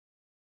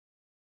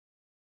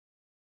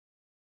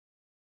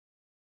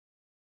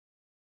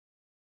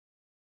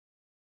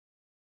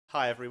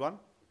Hi, everyone.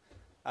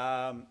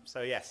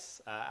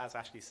 As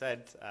Ashley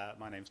said,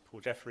 my name's Paul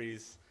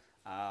Jeffries,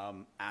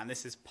 and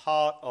this is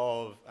part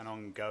of an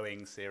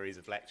ongoing series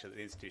of lectures that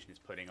the institution is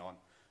putting on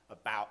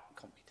about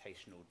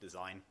computational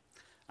design,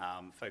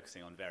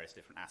 focusing on various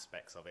different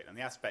aspects of it. And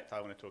the aspect I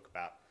want to talk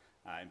about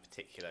in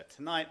particular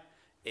tonight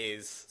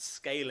is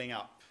scaling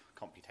up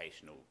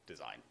computational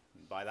design.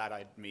 And by that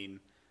I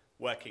mean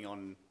working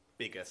on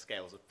bigger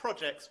scales of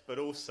projects, but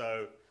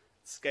also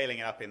scaling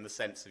it up in the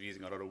sense of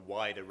using it on a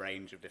wider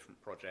range of different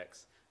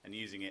projects and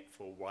using it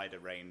for a wider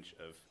range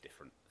of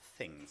different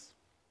things.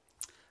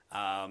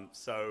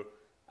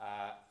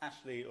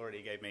 Ashley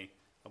already gave me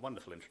a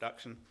wonderful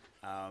introduction,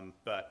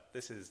 but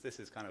this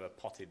is kind of a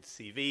potted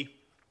CV.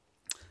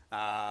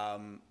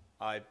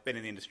 I've been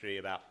in the industry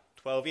about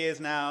 12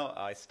 years now.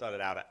 I started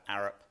out at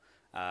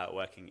Arup,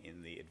 working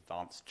in the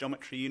advanced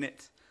geometry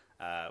unit,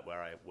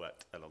 where I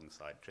worked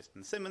alongside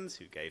Tristan Simmons,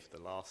 who gave the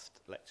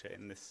last lecture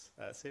in this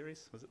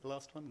series. Was it the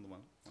last one or the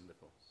one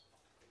before?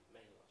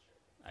 Maybe last year.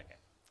 Okay.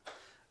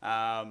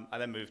 I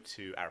then moved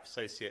to Arup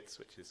Associates,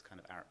 which is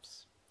kind of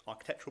Arup's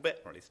architectural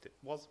bit, or at least it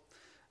was.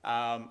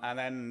 And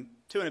then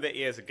 2 and a bit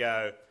years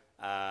ago,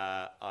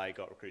 I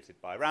got recruited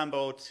by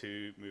Ramboll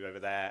to move over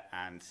there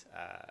and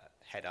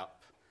head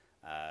up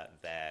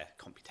their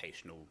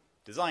computational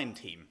design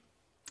team,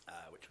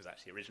 which was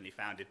actually originally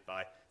founded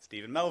by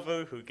Stephen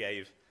Melville, who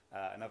gave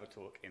another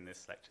talk in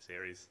this lecture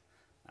series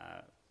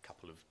a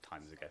couple of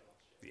times ago.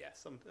 Yeah,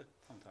 some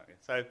time ago.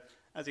 So,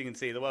 as you can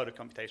see, the world of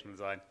computational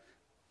design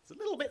is a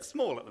little bit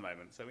small at the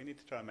moment, so we need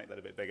to try and make that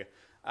a bit bigger.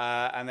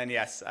 And then,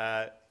 yes,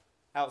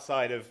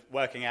 outside of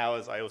working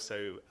hours, I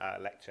also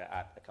lecture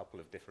at a couple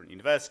of different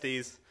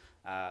universities,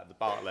 the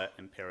Bartlett,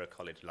 Imperial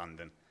College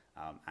London,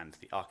 and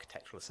the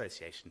Architectural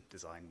Association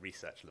Design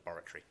Research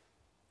Laboratory.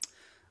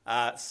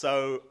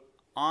 So,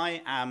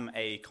 I am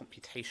a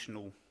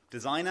computational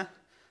designer.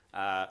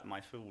 My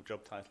full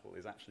job title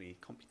is actually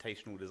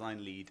Computational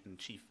Design Lead and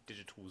Chief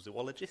Digital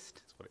Zoologist.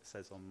 That's what it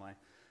says on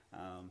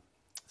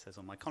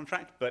my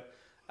contract. But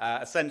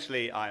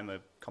essentially, I'm a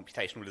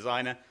computational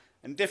designer,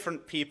 and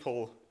different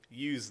people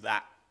use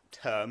that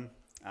term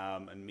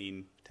and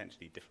mean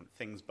potentially different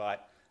things by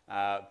it.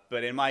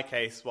 But in my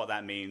case, what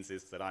that means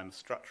is that I'm a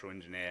structural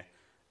engineer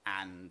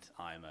and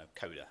I'm a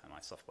coder, and I'm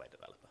a software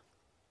developer.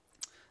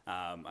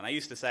 And I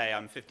used to say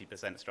I'm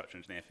 50% structural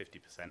engineer,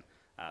 50%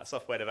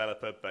 software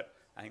developer, but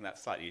I think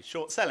that's slightly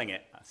short-selling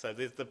it. So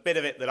the bit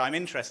of it that I'm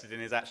interested in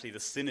is actually the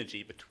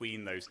synergy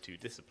between those two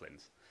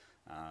disciplines.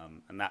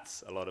 And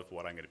that's a lot of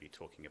what I'm going to be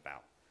talking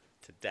about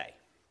today.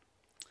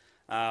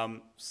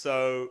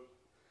 So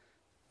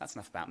that's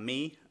enough about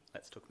me.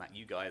 Let's talk about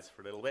you guys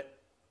for a little bit.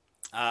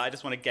 I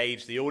just want to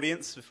gauge the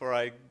audience before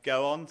I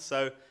go on.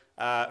 So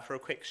for a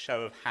quick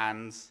show of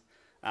hands,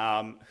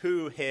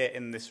 who here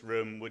in this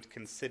room would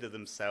consider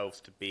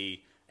themselves to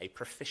be a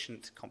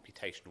proficient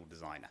computational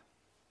designer?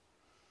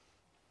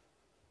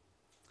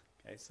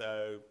 Okay,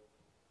 so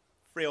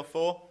 3 or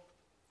 4.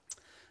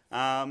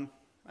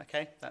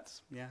 Okay,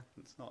 that's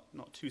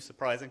not too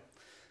surprising.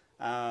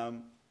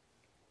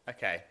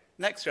 Okay,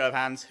 next show of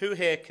hands, who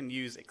here can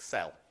use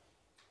Excel?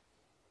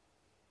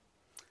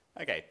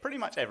 Okay, pretty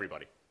much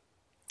everybody.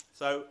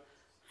 So,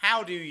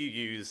 how do you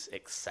use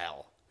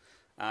Excel?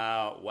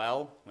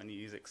 Well, when you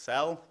use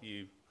Excel,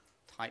 you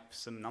type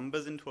some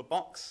numbers into a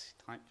box,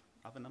 you type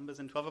other numbers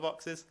into other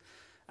boxes,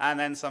 and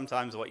then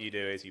sometimes what you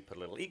do is you put a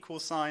little equal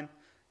sign,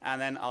 and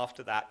then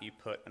after that you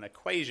put an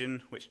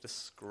equation which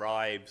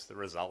describes the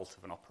result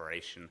of an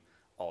operation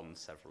on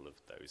several of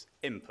those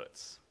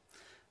inputs.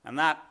 And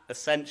that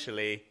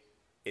essentially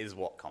is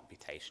what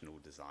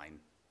computational design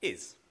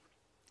is.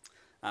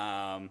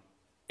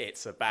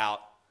 It's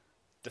about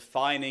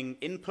defining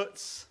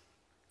inputs,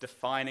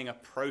 defining a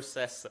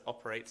process that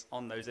operates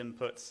on those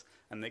inputs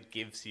and that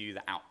gives you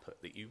the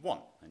output that you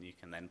want. And you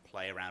can then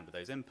play around with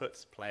those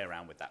inputs, play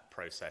around with that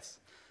process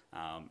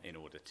in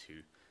order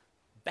to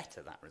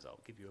better that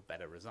result, give you a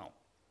better result.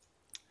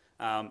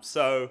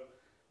 So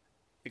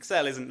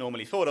Excel isn't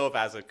normally thought of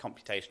as a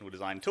computational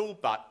design tool,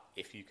 but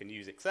if you can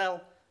use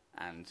Excel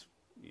and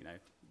you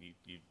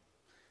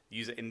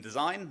use it in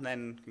design,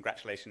 then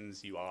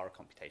congratulations, you are a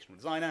computational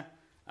designer.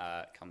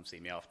 Come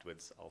see me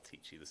afterwards, I'll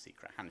teach you the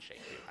secret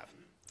handshake you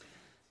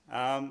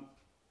have.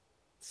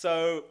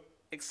 So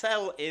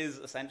Excel is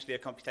essentially a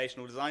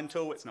computational design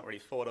tool. It's not really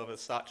thought of as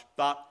such,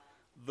 but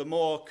the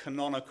more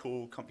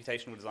canonical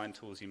computational design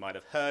tools you might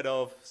have heard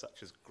of,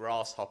 such as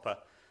Grasshopper,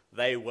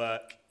 they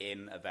work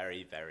in a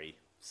very, very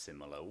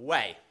similar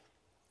way.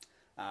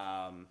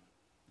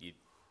 You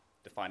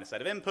define a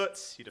set of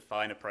inputs, you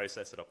define a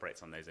process that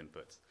operates on those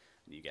inputs,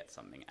 and you get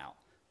something out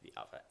the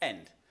other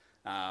end.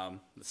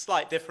 The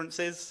slight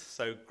differences,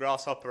 so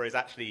Grasshopper is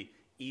actually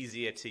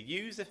easier to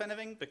use, if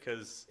anything,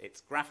 because it's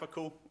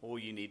graphical. All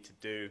you need to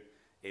do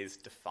is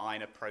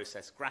define a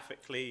process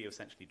graphically. You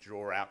essentially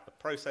draw out the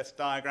process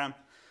diagram.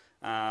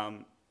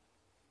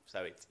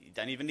 So you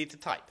don't even need to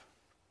type.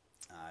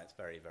 It's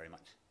very, very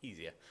much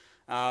easier.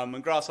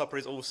 And Grasshopper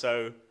is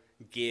also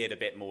geared a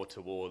bit more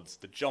towards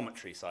the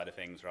geometry side of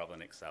things rather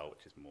than Excel,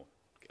 which is more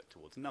geared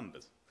towards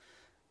numbers.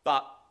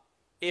 But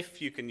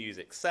if you can use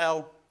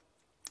Excel,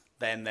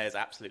 then there's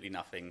absolutely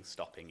nothing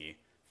stopping you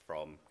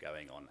from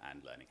going on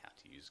and learning how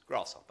to use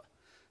Grasshopper.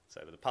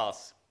 So over the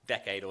past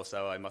decade or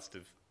so, I must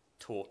have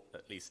taught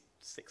at least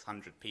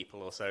 600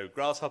 people or so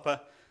Grasshopper,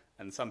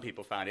 and some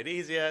people found it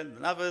easier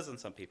than others, and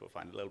some people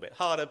find it a little bit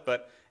harder,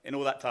 but in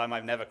all that time,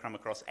 I've never come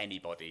across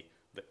anybody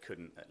that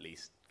couldn't at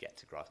least get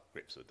to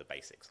grips with the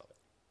basics of it.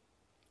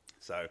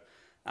 So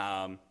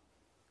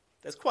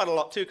there's quite a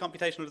lot to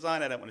computational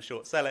design. I don't want to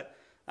short sell it,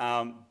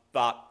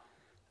 but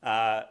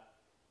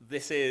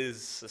this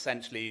is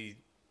essentially,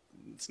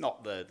 it's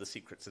not the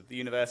secrets of the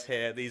universe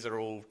here. These are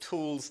all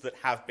tools that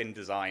have been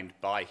designed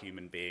by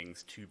human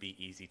beings to be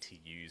easy to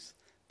use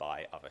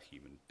by other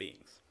human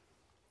beings.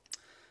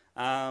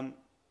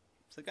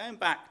 So going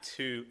back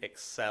to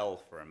Excel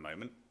for a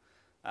moment,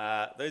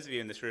 those of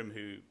you in this room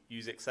who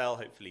use Excel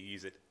hopefully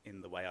use it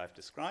in the way I've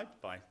described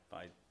by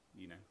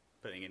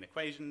putting in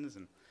equations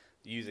and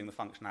using the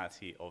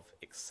functionality of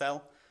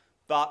Excel.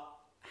 But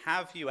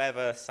have you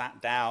ever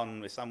sat down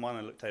with someone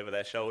and looked over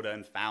their shoulder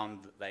and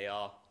found that they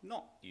are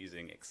not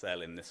using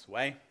Excel in this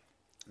way?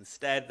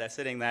 Instead, they're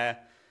sitting there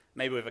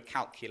maybe with a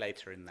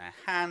calculator in their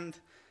hand,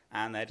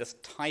 and they're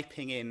just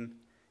typing in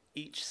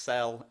each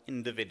cell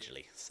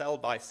individually, cell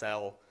by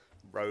cell,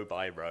 row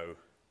by row,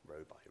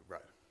 row by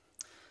row.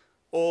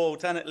 Or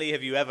alternately,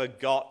 have you ever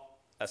got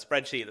a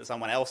spreadsheet that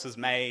someone else has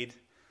made,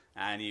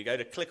 and you go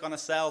to click on a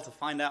cell to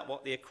find out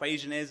what the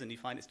equation is, and you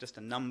find it's just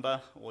a number,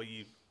 or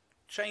you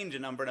change a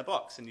number in a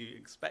box and you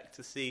expect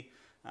to see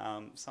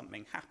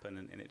something happen,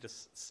 and it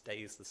just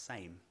stays the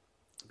same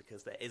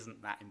because there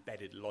isn't that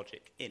embedded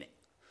logic in it.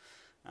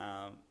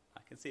 I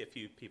can see a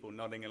few people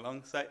nodding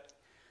along. So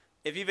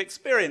if you've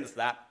experienced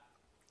that,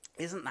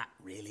 isn't that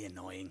really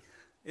annoying?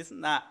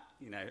 Isn't that,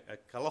 a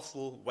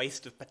colossal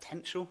waste of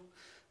potential?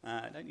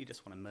 Don't you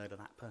just want to murder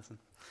that person?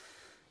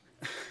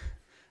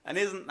 And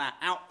isn't that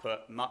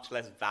output much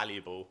less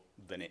valuable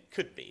than it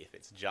could be if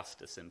it's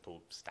just a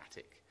simple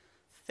static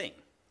thing?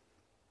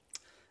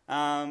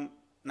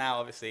 Now,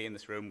 obviously, in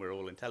this room, we're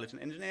all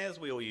intelligent engineers.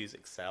 We all use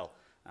Excel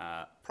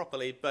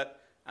properly.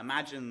 But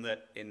imagine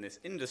that in this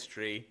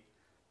industry,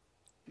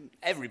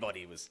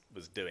 everybody was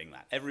doing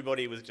that.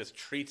 Everybody was just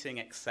treating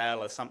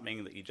Excel as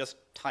something that you just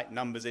type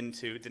numbers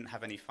into. It didn't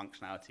have any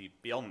functionality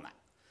beyond that.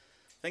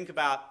 Think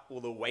about all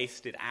the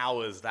wasted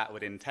hours that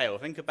would entail.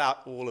 Think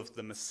about all of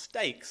the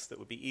mistakes that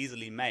would be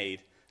easily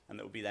made and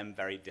that would be then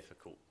very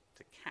difficult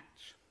to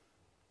catch.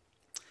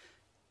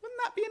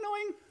 Wouldn't that be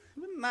annoying?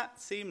 Wouldn't that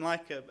seem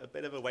like a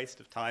bit of a waste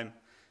of time?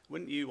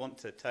 Wouldn't you want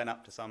to turn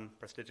up to some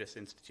prestigious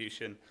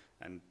institution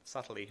and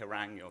subtly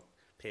harangue your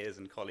peers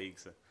and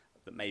colleagues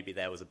that maybe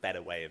there was a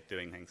better way of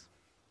doing things?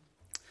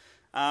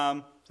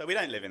 So we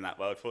don't live in that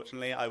world,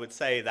 fortunately. I would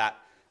say that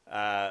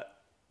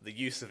the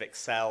use of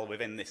Excel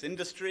within this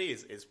industry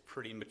is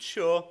pretty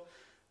mature,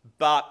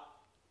 but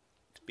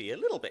to be a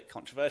little bit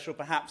controversial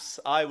perhaps,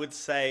 I would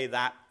say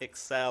that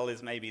Excel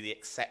is maybe the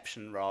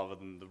exception rather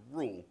than the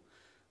rule.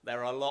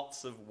 There are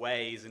lots of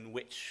ways in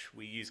which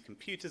we use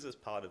computers as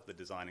part of the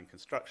design and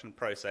construction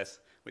process,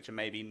 which are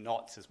maybe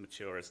not as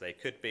mature as they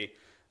could be,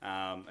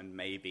 and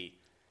maybe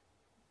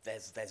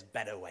there's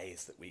better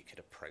ways that we could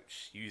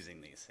approach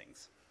using these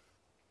things.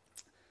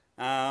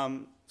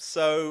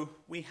 So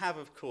we have,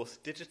 of course,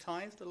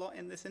 digitized a lot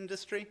in this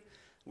industry.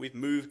 We've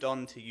moved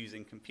on to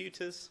using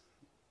computers.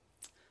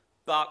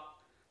 But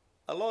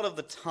a lot of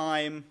the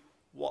time,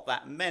 what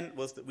that meant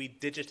was that we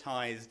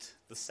digitized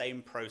the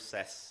same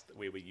process that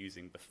we were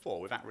using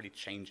before without really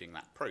changing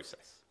that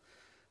process.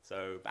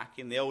 So back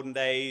in the olden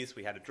days,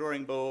 we had a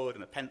drawing board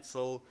and a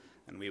pencil,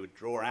 and we would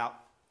draw out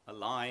a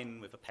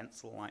line with a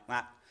pencil like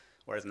that.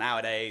 Whereas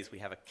nowadays, we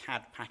have a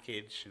CAD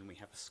package, and we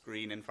have a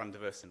screen in front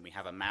of us, and we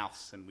have a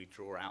mouse, and we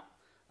draw out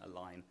a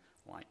line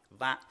like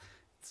that.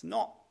 It's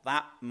not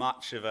that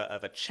much of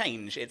a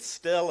change. It's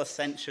still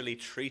essentially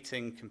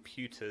treating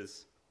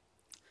computers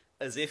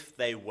as if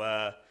they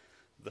were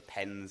the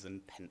pens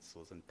and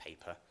pencils and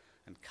paper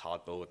and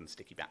cardboard and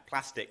sticky back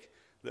plastic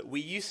that we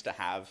used to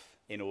have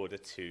in order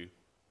to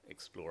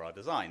explore our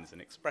designs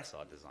and express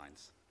our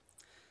designs.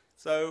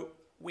 So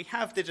we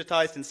have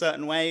digitized in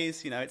certain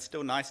ways. It's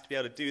still nice to be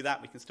able to do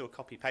that. We can still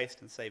copy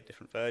paste and save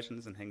different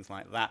versions and things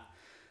like that.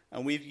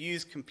 And we've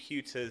used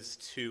computers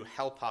to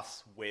help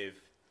us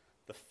with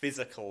the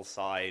physical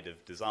side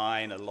of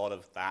design, a lot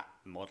of that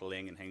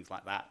modeling and things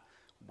like that.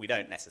 We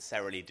don't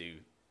necessarily do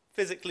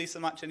physically so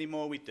much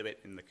anymore. We do it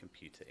in the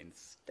computer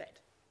instead.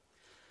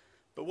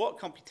 But what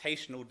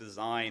computational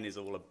design is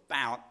all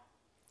about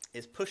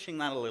is pushing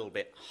that a little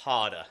bit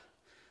harder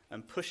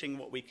and pushing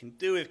what we can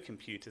do with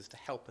computers to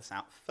help us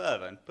out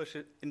further and push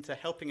it into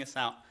helping us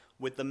out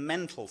with the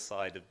mental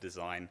side of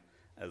design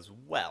as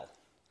well.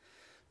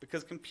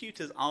 Because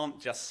computers aren't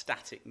just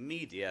static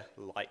media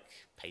like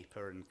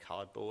paper and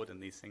cardboard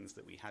and these things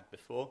that we had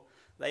before.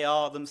 They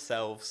are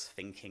themselves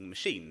thinking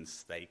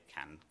machines. They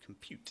can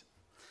compute.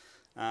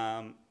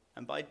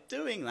 And by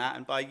doing that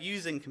and by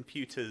using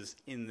computers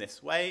in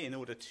this way in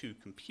order to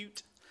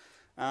compute,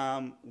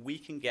 we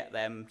can get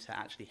them to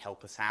actually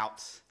help us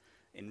out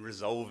in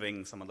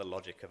resolving some of the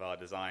logic of our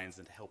designs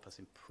and to help us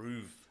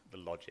improve the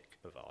logic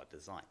of our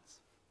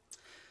designs.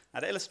 Now,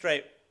 to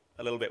illustrate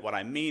a little bit what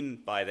I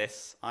mean by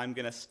this, I'm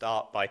going to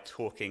start by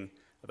talking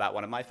about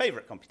one of my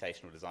favorite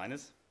computational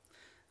designers,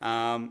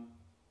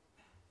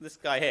 this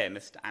guy here,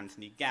 Mr.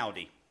 Anthony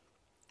Gaudi.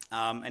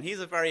 And he's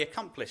a very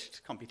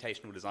accomplished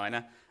computational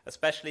designer,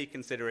 especially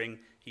considering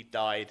he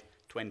died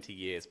 20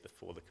 years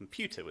before the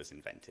computer was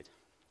invented.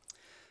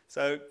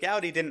 So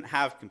Gaudi didn't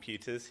have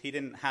computers, he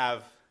didn't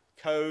have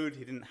code,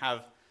 he didn't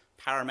have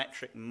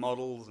parametric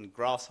models and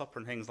Grasshopper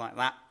and things like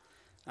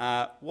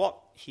that. What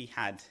he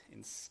had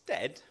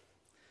instead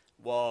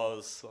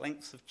was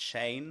lengths of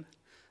chain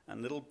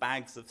and little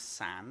bags of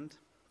sand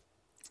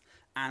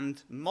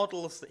and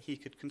models that he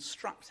could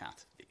construct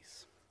out of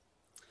these.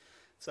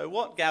 So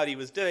what Gaudi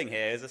was doing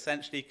here is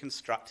essentially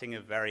constructing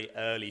a very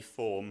early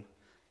form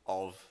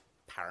of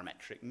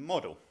parametric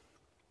model.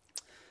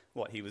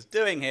 What he was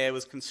doing here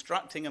was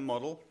constructing a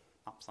model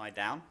upside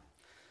down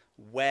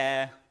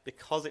where,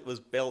 because it was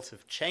built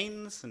of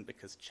chains and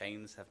because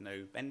chains have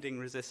no bending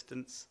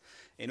resistance,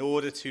 in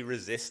order to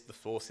resist the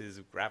forces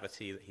of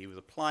gravity that he was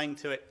applying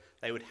to it,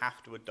 they would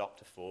have to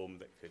adopt a form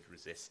that could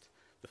resist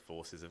the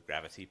forces of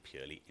gravity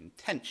purely in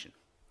tension.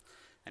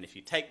 And if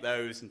you take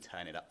those and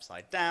turn it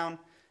upside down,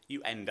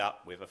 you end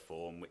up with a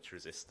form which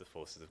resists the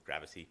forces of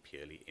gravity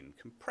purely in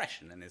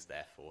compression and is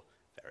therefore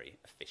very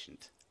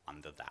efficient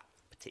under that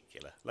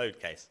particular load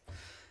case.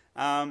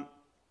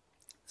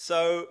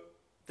 So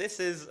this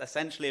is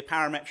essentially a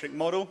parametric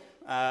model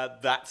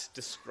that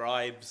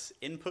describes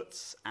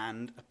inputs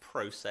and a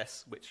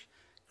process which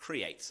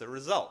creates a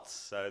result.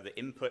 So the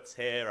inputs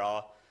here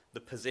are the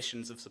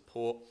positions of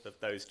support of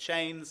those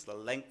chains, the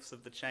lengths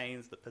of the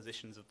chains, the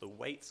positions of the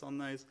weights on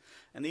those.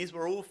 And these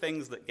were all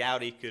things that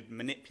Gaudi could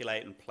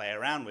manipulate and play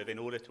around with in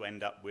order to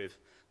end up with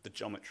the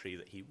geometry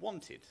that he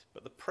wanted.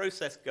 But the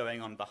process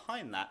going on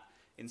behind that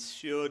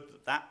ensured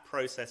that that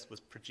process was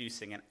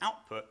producing an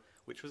output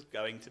which was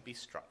going to be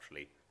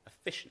structurally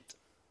efficient.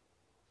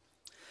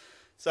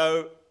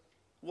 So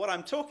what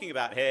I'm talking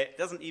about here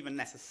doesn't even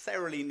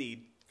necessarily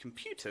need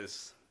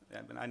computers.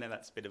 I know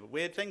that's a bit of a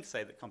weird thing to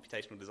say that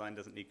computational design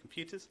doesn't need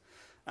computers.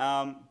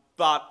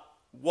 But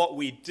what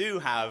we do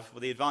have, well,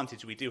 the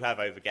advantage we do have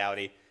over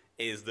Gaudi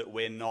is that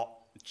we're not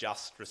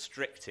just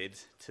restricted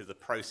to the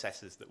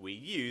processes that we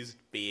use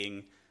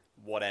being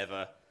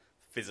whatever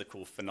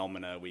physical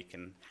phenomena we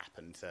can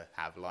happen to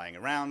have lying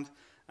around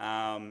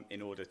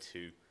in order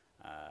to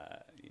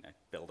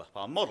build up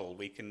our model.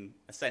 We can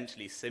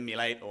essentially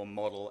simulate or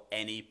model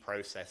any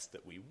process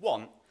that we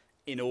want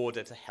in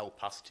order to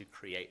help us to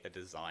create a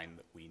design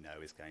that we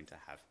know is going to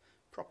have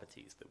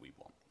properties that we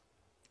want.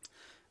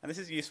 And this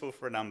is useful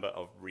for a number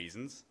of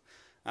reasons,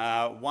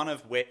 one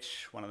of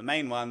the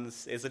main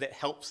ones, is that it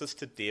helps us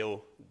to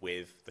deal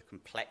with the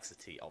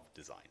complexity of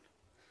design.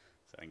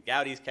 So in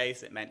Gaudi's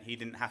case, it meant he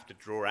didn't have to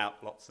draw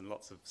out lots and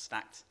lots of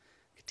stacked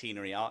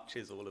catenary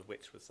arches, all of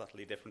which were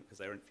subtly different because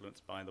they were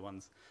influenced by the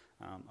ones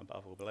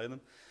above or below them.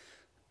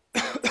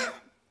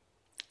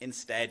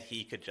 Instead,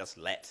 he could just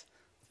let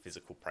the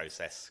physical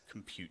process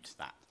compute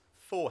that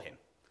for him.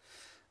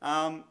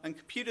 And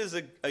computers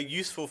are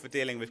useful for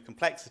dealing with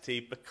complexity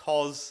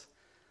because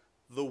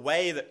the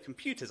way that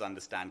computers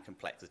understand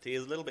complexity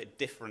is a little bit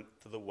different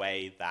to the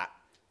way that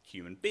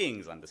human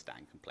beings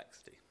understand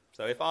complexity.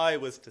 So if I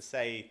was to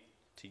say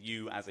to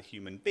you as a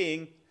human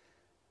being,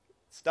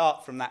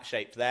 start from that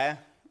shape there,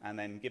 and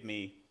then give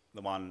me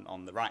the one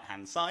on the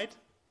right-hand side,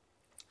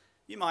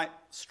 you might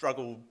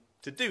struggle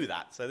to do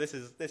that. So this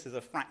is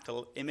a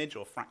fractal image,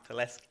 or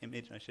fractalesque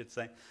image, I should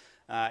say.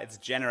 It's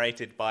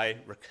generated by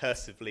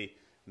recursively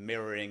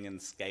mirroring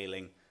and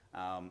scaling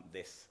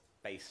this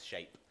base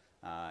shape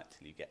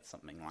till you get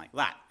something like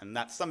that. And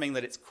that's something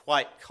that it's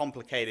quite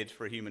complicated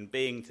for a human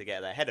being to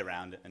get their head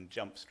around and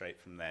jump straight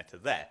from there to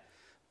there.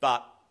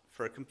 But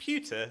for a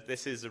computer,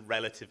 this is a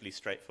relatively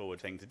straightforward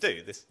thing to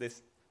do.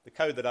 The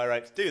code that I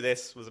wrote to do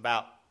this was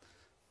about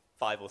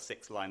 5 or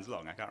 6 lines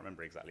long. I can't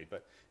remember exactly,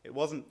 but it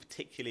wasn't a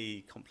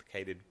particularly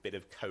complicated bit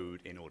of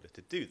code in order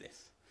to do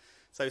this.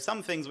 So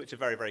some things which are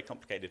very, very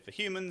complicated for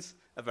humans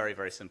are very,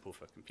 very simple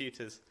for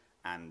computers,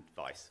 and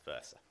vice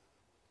versa.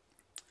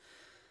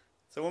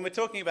 So when we're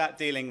talking about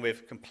dealing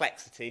with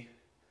complexity,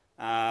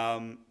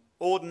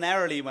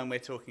 ordinarily when we're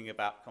talking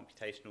about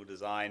computational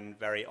design,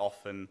 very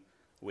often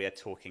we are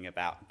talking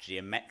about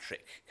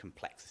geometric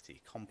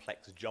complexity,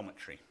 complex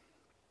geometry,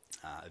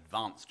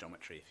 advanced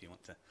geometry, if you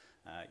want to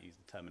use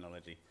the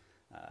terminology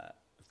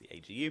of the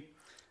AGU.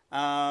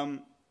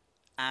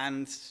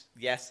 And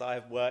yes, I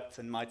have worked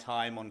in my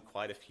time on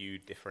quite a few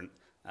different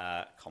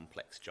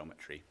complex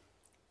geometry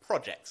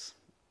projects.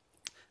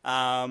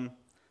 And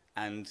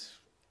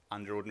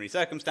under ordinary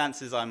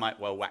circumstances, I might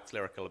well wax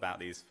lyrical about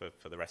these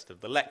for the rest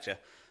of the lecture.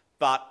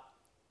 But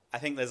I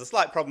think there's a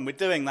slight problem with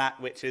doing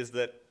that, which is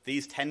that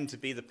these tend to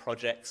be the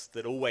projects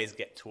that always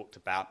get talked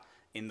about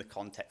in the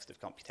context of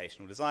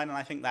computational design, and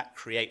I think that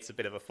creates a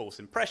bit of a false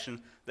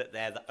impression that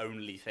they're the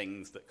only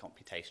things that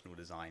computational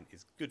design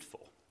is good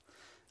for.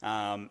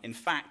 In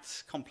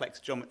fact, complex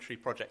geometry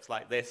projects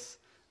like this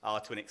are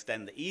to an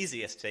extent the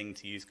easiest thing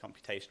to use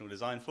computational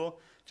design for,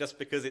 just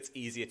because it's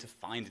easier to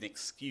find an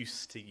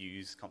excuse to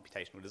use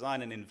computational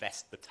design and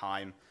invest the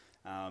time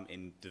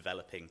in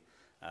developing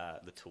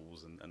the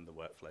tools and the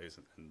workflows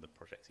and the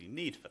projects you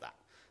need for that.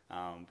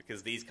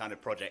 Because these kind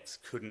of projects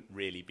couldn't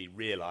really be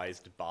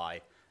realized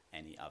by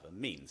any other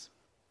means.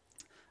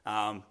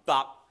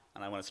 But,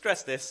 and I want to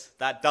stress this,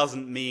 that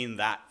doesn't mean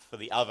that for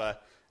the other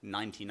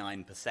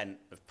 99%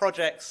 of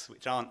projects,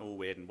 which aren't all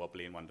weird and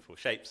wobbly and wonderful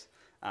shapes,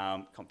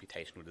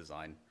 computational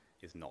design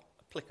is not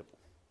applicable.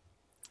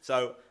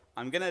 So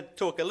I'm going to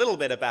talk a little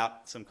bit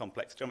about some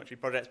complex geometry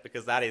projects,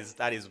 because that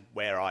is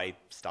where I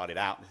started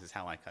out. This is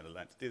how I kind of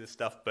learned to do this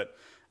stuff. But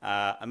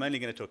I'm only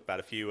going to talk about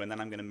a few, and then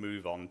I'm going to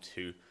move on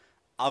to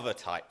other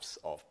types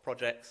of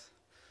projects.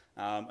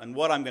 And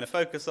what I'm going to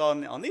focus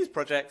on these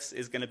projects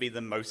is going to be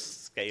the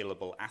most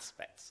scalable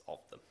aspects of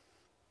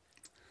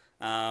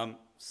them.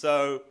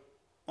 So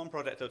one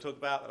project I'll talk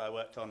about that I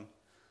worked on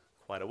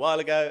quite a while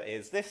ago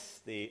is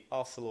this, the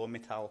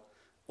ArcelorMittal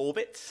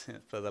Orbit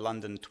for the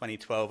London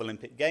 2012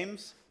 Olympic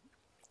Games.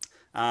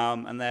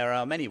 And there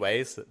are many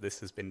ways that this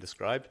has been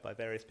described by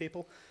various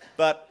people,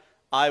 but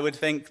I would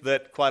think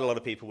that quite a lot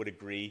of people would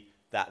agree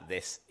that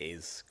this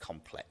is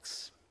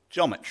complex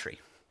geometry.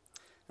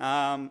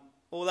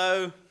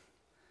 Although,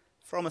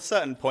 from a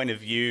certain point of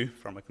view,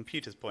 from a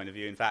computer's point of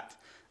view, in fact,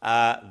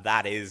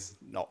 that is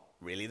not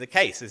really the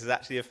case. This is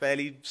actually a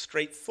fairly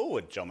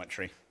straightforward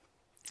geometry,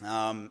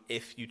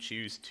 if you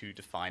choose to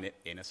define it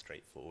in a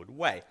straightforward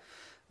way.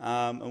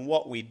 And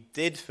what we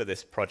did for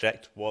this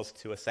project was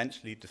to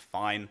essentially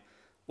define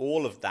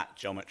all of that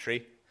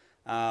geometry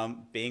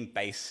being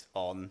based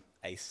on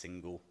a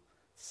single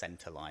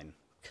centerline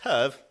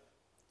curve,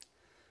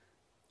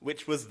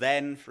 which was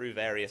then, through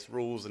various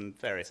rules and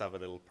various other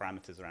little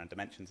parameters around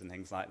dimensions and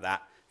things like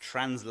that,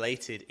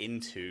 translated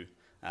into,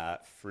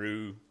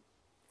 through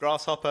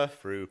Grasshopper,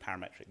 through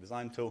Parametric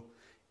Design Tool,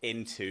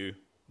 into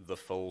the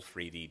full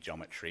 3D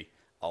geometry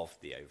of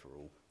the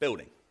overall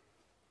building.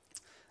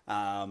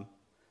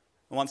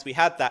 Once we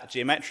had that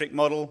geometric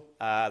model,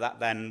 that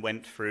then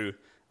went through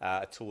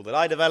a tool that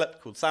I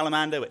developed called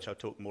Salamander, which I'll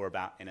talk more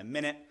about in a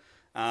minute,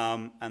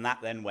 and that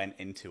then went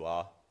into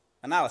our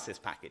analysis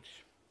package.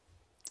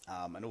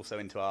 And also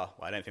into our,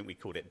 well, I don't think we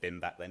called it BIM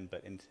back then,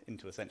 but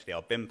into essentially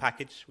our BIM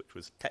package, which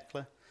was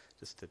Tekla,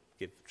 just to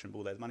give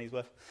Trimble their money's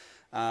worth,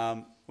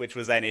 which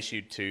was then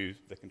issued to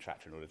the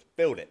contractor in order to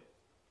build it.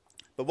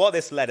 But what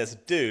this let us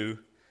do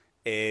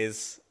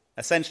is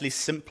essentially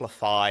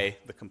simplify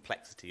the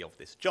complexity of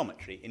this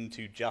geometry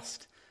into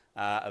just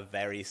a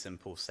very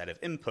simple set of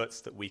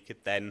inputs that we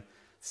could then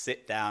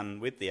sit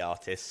down with the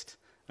artist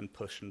and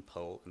push and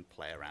pull and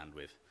play around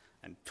with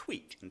and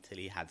tweak until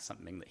he had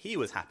something that he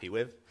was happy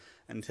with,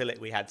 until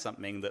we had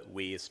something that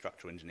we as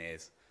structural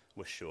engineers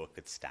were sure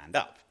could stand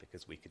up,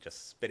 because we could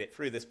just spit it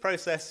through this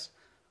process,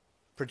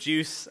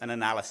 produce an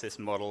analysis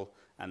model,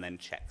 and then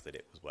check that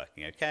it was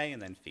working okay,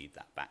 and then feed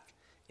that back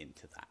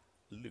into that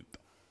loop.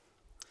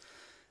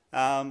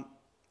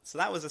 So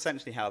that was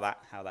essentially how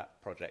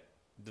that project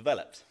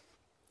developed.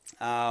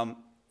 And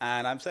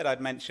I said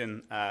I'd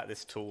mention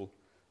this tool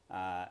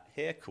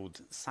here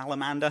called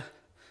Salamander,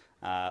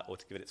 or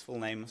to give it its full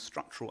name,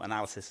 Structural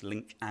Analysis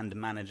Link and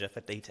Manager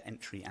for Data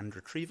Entry and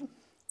Retrieval.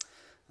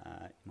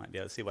 You might be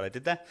able to see what I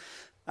did there.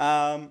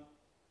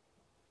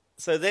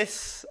 So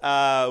this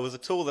was a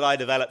tool that I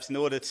developed in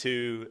order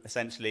to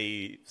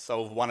essentially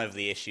solve one of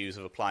the issues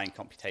of applying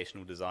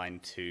computational design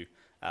to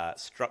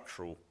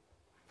structural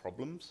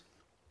problems,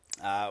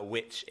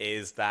 which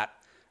is that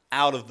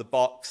out of the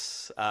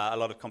box, a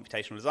lot of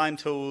computational design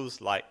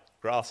tools like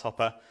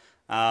Grasshopper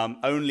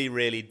only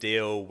really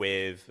deal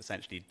with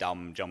essentially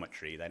dumb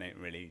geometry.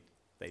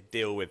 They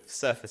deal with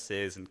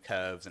surfaces and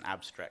curves and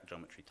abstract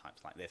geometry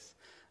types like this.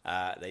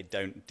 They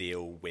don't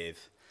deal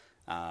with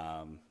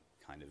kind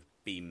of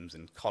beams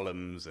and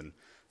columns and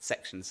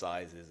section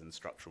sizes and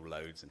structural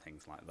loads and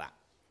things like that.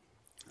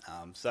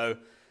 So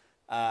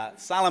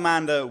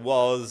Salamander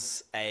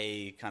was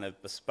a kind of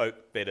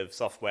bespoke bit of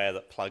software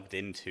that plugged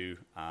into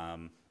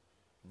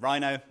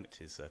Rhino,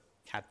 which is a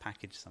CAD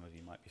package some of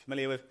you might be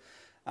familiar with,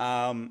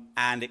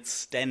 and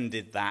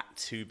extended that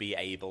to be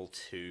able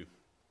to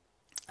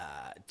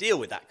deal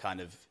with that kind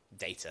of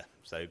data,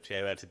 so to be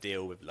able to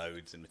deal with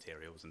loads and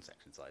materials and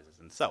section sizes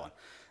and so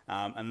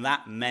on. And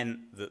that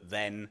meant that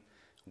then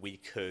we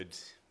could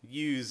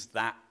use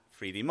that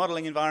 3D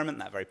modeling environment,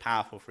 that very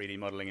powerful 3D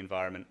modeling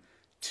environment,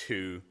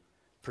 to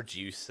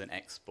produce and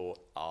export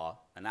our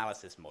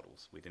analysis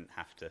models. We didn't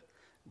have to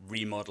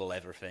remodel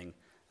everything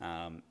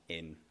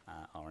in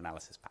our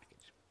analysis package.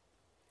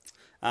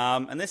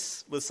 And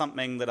this was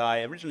something that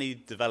I originally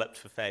developed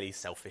for fairly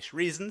selfish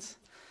reasons,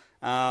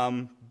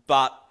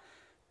 but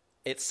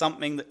it's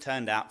something that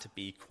turned out to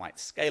be quite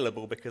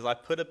scalable because I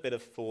put a bit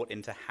of thought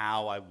into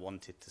how I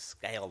wanted to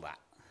scale that.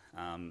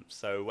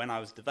 So when I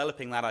was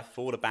developing that, I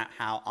thought about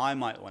how I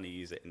might want to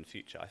use it in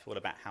future. I thought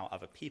about how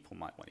other people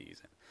might want to use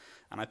it.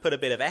 And I put a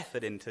bit of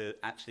effort into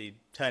actually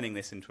turning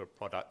this into a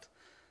product,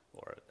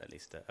 or at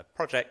least a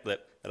project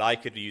that I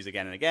could use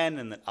again and again,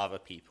 and that other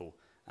people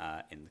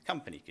in the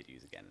company could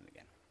use again and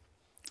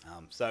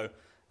again. So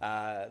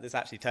this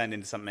actually turned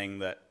into something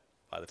that,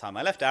 by the time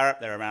I left Arup,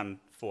 there were around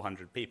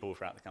 400 people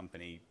throughout the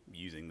company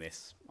using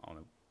this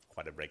on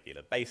quite a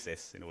regular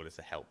basis in order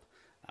to help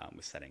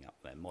with setting up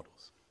their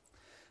models.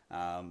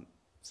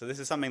 So this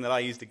is something that I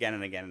used again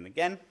and again and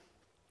again.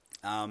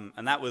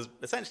 And that was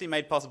essentially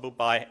made possible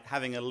by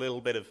having a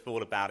little bit of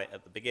thought about it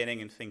at the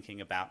beginning and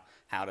thinking about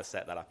how to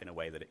set that up in a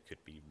way that it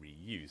could be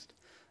reused.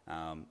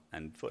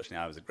 And fortunately,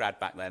 I was a grad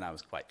back then. I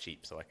was quite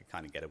cheap, so I could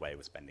kind of get away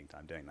with spending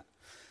time doing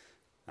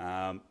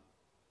that.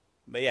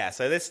 But yeah,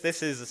 so this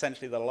is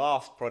essentially the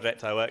last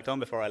project I worked on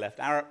before I left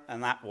Arup,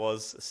 and that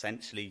was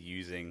essentially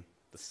using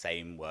the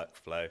same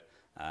workflow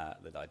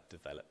that I'd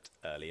developed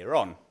earlier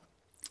on.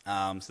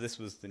 So this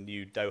was the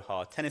new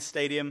Doha tennis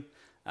stadium,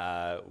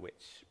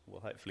 which will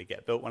hopefully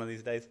get built one of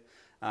these days.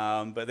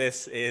 But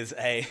this is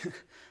a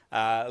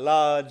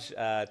large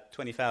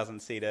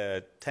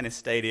 20,000-seater tennis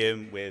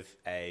stadium with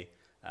a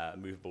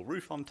movable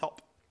roof on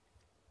top.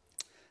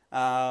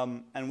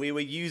 And we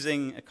were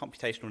using a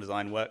computational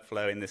design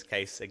workflow in this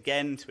case,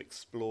 again, to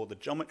explore the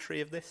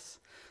geometry of this.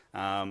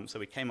 So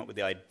we came up with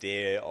the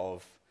idea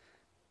of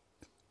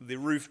the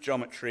roof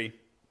geometry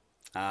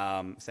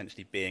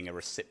essentially being a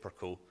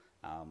reciprocal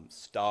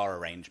star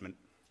arrangement.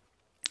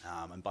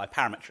 And by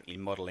parametrically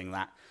modeling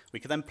that, we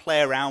could then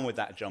play around with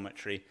that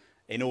geometry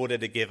in order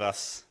to give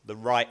us the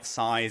right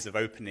size of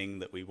opening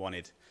that we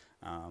wanted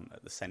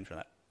at the center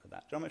of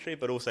that geometry,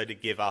 but also to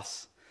give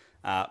us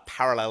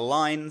parallel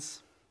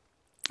lines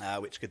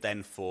which could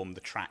then form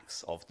the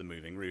tracks of the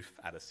moving roof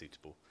at a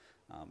suitable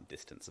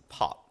distance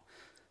apart.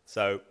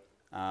 So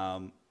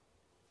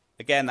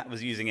again, that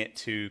was using it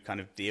to kind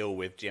of deal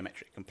with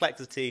geometric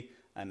complexity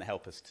and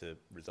help us to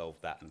resolve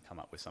that and come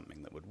up with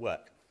something that would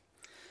work.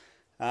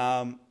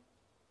 And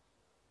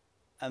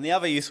the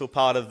other useful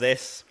part of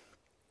this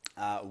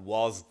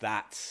was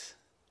that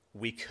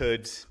we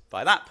could,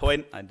 by that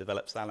point, I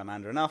developed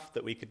Salamander enough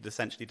that we could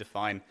essentially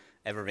define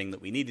everything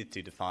that we needed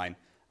to define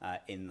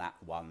in that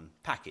one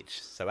package.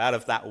 So out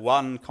of that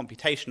one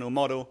computational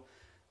model,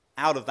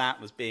 out of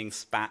that was being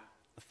spat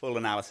a full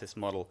analysis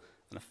model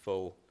and a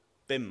full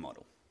BIM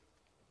model,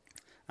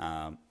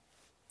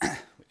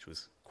 which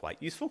was quite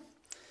useful.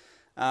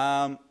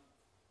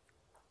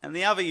 And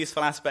the other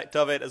useful aspect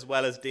of it, as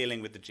well as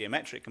dealing with the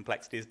geometric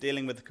complexity, is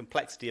dealing with the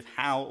complexity of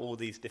how all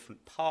these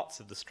different parts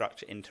of the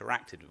structure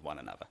interacted with one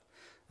another.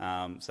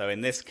 So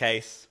in this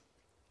case,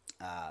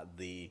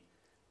 the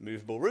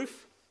movable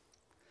roof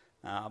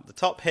up the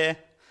top here,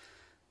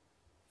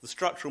 the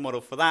structural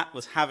model for that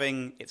was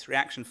having its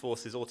reaction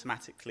forces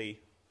automatically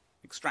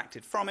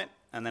extracted from it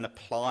and then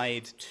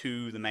applied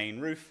to the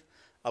main roof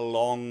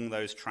along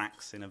those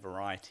tracks in a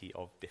variety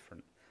of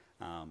different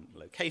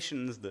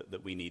locations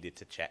that we needed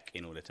to check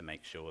in order to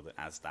make sure that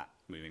as that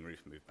moving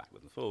roof moved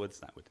backwards and forwards,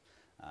 that would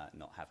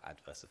not have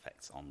adverse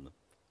effects on the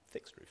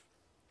fixed roof.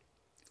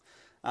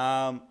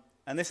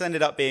 And this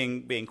ended up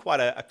being quite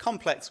a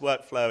complex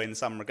workflow in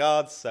some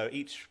regards. So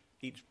each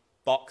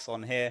box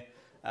on here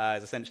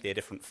is essentially a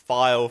different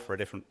file for a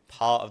different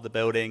part of the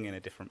building in a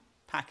different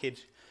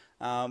package.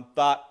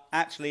 But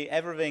actually,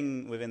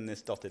 everything within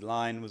this dotted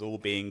line was all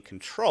being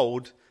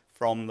controlled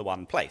from the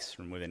one place,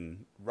 from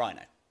within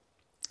Rhino.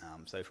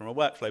 So from a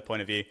workflow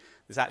point of view,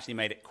 this actually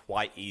made it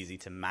quite easy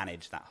to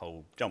manage that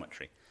whole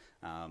geometry.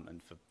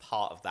 And for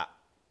part of that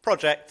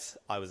project,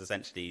 I was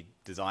essentially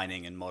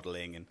designing and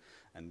modeling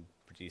and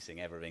producing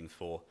everything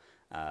for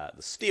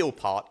the steel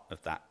part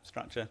of that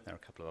structure. There are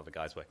a couple of other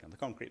guys working on the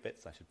concrete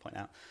bits, I should point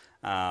out,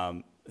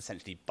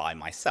 essentially by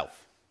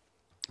myself,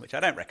 which I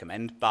don't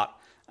recommend, but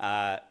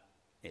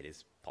it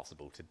is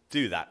possible to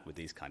do that with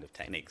these kind of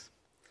techniques.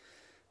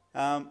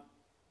 Now,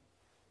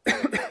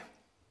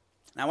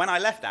 when I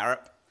left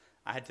Arup,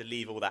 I had to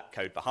leave all that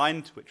code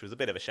behind, which was a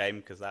bit of a shame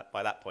because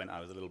by that point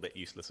I was a little bit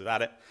useless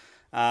without it.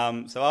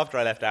 So after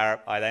I left Arup,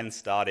 I then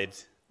started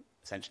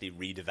essentially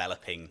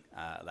redeveloping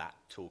that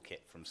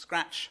toolkit from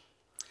scratch.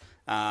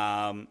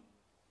 And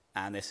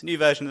this new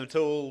version of the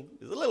tool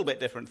is a little bit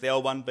different to the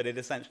old one, but it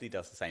essentially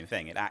does the same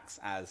thing. It acts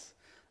as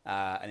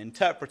an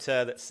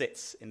interpreter that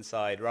sits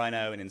inside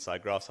Rhino and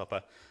inside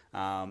Grasshopper,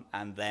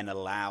 and then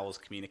allows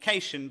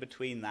communication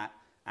between that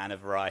and a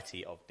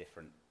variety of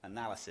different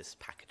analysis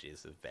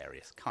packages of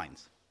various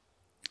kinds.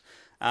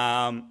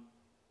 And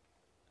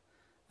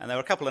there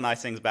were a couple of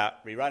nice things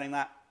about rewriting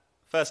that.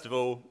 First of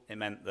all, it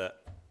meant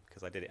that,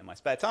 because I did it in my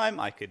spare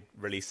time, I could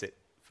release it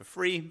for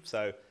free.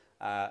 So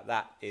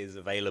that is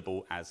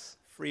available as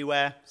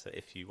freeware. So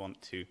if you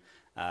want to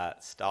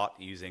start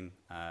using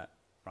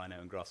Rhino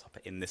and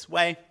Grasshopper in this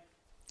way,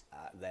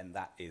 then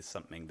that is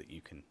something that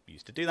you can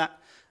use to do that.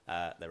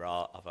 There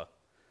are other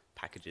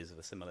packages of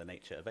a similar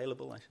nature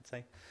available, I should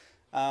say.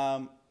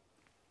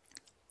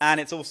 And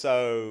it's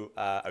also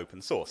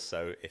open source,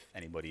 so if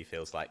anybody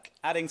feels like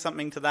adding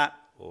something to that,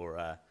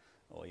 or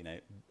you know,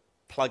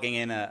 plugging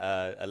in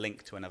a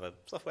link to another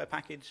software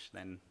package,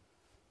 then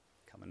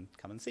come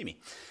and see me.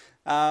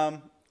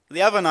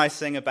 The other nice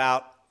thing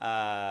about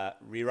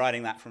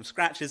rewriting that from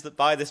scratch is that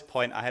by this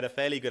point I had a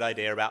fairly good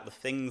idea about the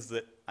things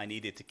that I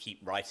needed to keep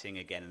writing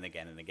again and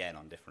again and again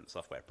on different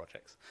software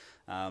projects.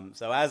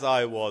 So as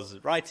I was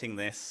writing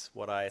this,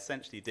 what I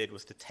essentially did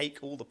was to take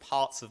all the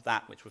parts of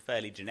that which were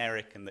fairly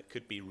generic and that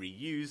could be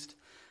reused,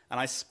 and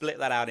I split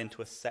that out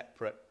into a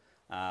separate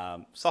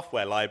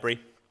software library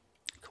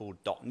called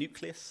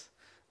 .nucleus,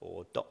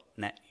 or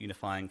 .NET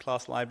Unifying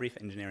Class Library for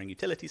Engineering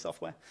Utility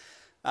Software.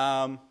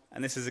 And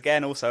this is,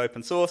 again, also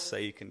open source, so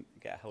you can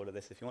get a hold of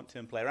this if you want to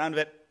and play around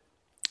with it.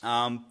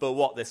 But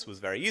what this was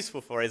very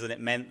useful for is that it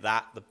meant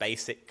that the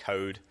basic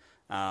code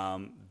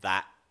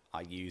that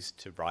I used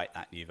to write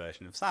that new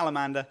version of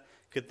Salamander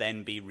could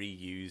then be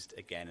reused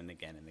again and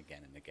again and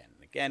again and again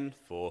and again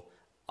for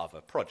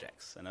other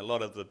projects. And a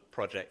lot of the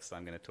projects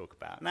I'm going to talk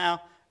about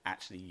now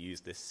actually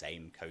use this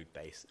same code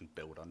base and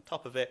build on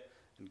top of it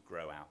and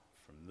grow out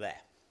from there.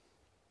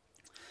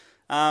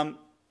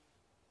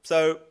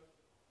 So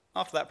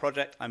after that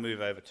project, I move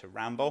over to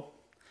Ramboll.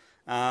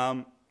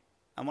 And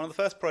one of the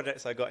first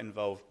projects I got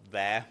involved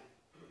there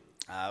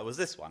was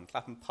this one,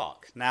 Clapham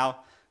Park. Now,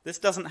 this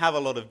doesn't have a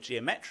lot of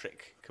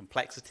geometric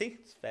complexity.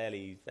 It's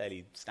fairly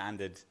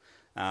standard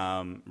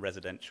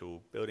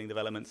residential building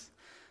developments.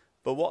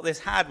 But what this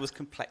had was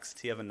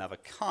complexity of another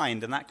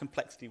kind, and that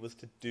complexity was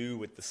to do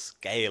with the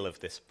scale of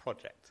this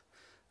project.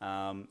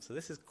 So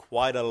this is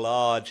quite a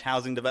large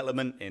housing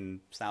development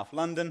in South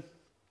London.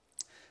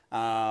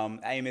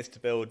 Aim is to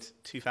build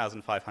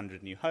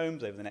 2,500 new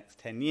homes over the next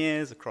 10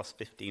 years across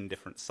 15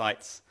 different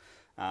sites.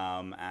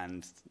 And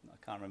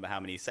I can't remember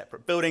how many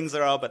separate buildings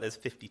there are, but there's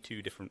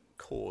 52 different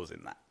cores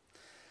in that.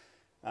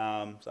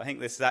 So I think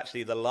this is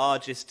actually the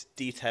largest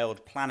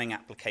detailed planning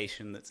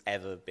application that's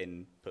ever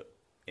been put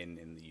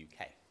in the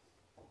UK.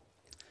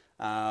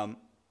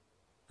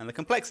 And the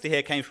complexity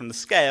here came from the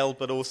scale,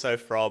 but also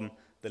from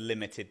the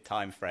limited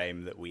time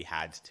frame that we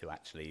had to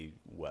actually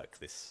work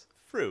this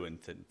through and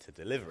to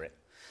deliver it.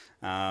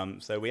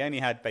 So we only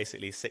had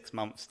basically 6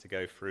 months to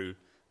go through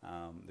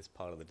this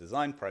part of the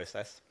design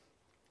process.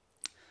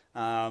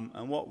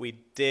 And what we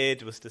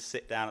did was to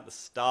sit down at the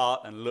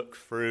start and look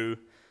through,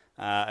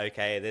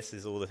 okay, this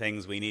is all the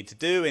things we need to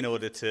do in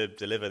order to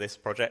deliver this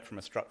project from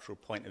a structural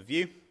point of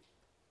view.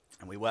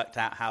 And we worked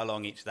out how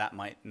long each of that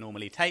might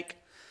normally take.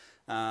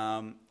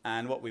 And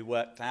what we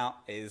worked out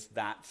is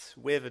that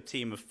with a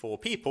team of 4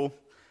 people,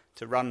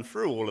 to run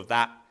through all of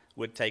that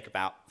would take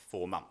about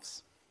 4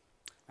 months.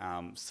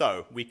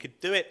 So we could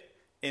do it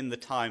in the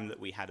time that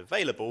we had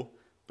available,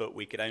 but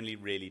we could only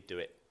really do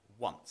it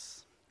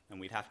once. And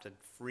we'd have to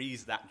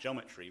freeze that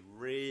geometry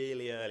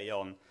really early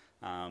on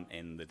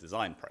in the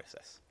design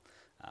process,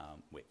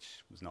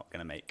 which was not going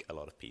to make a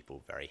lot of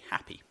people very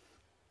happy.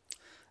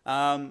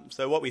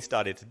 So what we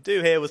started to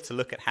do here was to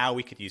look at how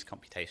we could use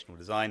computational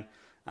design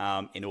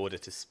in order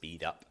to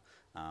speed up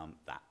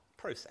that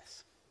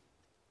process.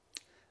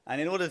 And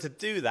in order to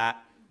do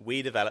that,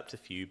 we developed a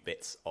few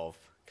bits of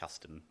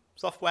custom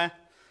software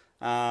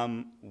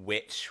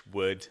which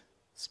would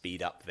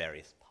speed up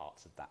various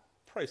parts of that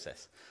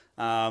process.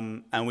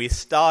 And we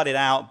started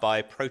out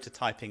by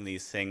prototyping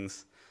these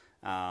things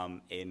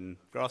in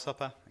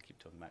Grasshopper. I keep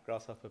talking about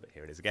Grasshopper, but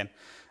here it is again.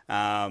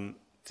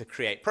 To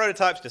create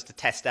prototypes, just to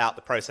test out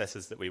the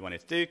processes that we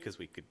wanted to do, because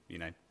we could,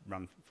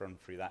 run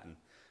through that and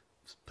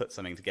put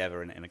something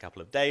together in a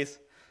couple of days.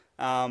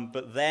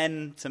 But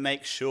then to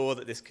make sure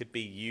that this could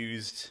be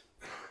used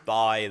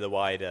by the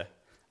wider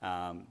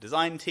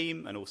design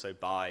team and also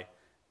by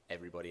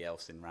everybody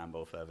else in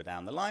Ramboll further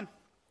down the line,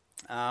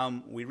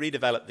 we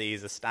redeveloped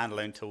these as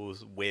standalone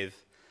tools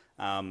with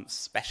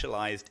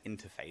specialized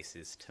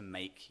interfaces to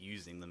make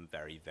using them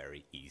very,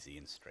 very easy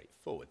and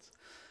straightforward.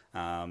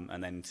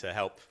 And then to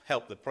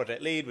help the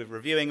project lead with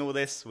reviewing all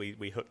this,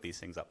 we hooked these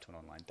things up to an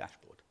online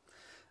dashboard.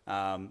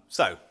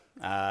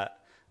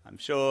 I'm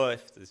sure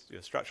if you're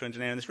a structural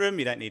engineer in this room,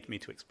 you don't need me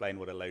to explain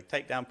what a load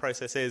takedown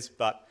process is,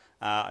 but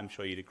I'm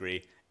sure you'd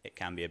agree it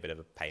can be a bit of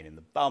a pain in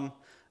the bum.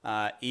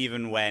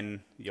 Even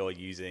when you're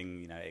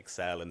using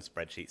Excel and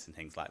spreadsheets and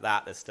things like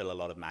that, there's still a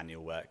lot of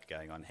manual work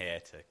going on here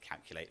to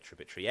calculate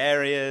tributary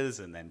areas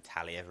and then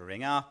tally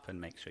everything up and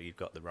make sure you've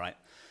got the right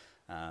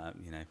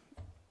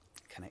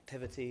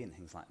connectivity and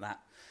things like that.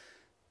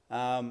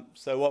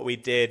 So what we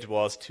did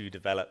was to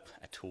develop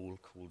a tool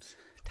called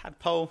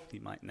Tadpole.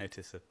 You might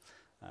notice a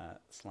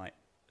slight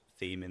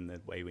theme in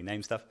the way we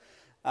name stuff.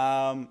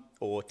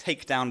 Or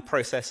takedown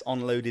process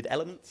on-loaded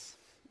elements.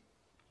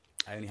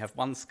 I only have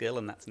one skill,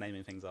 and that's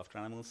naming things after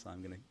animals, so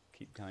I'm going to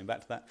keep coming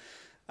back to that.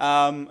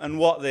 And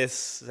what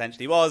this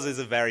essentially was is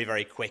a very,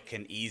 very quick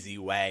and easy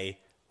way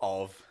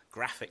of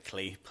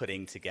graphically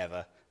putting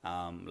together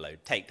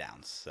load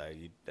takedowns. So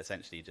you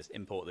essentially just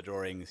import the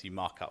drawings, you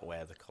mark up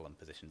where the column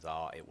positions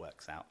are, it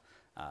works out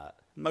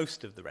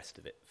most of the rest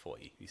of it for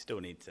you. You still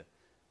need to,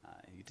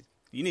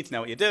 you need to know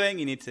what you're doing,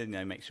 you need to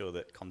make sure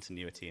that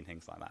continuity and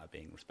things like that are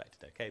being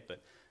respected, okay?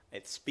 But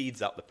it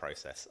speeds up the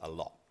process a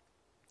lot.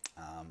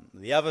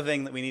 The other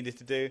thing that we needed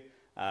to do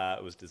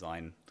was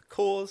design the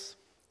cores.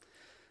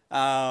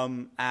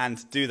 And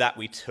to do that,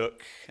 we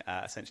took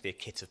essentially a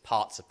kit of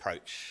parts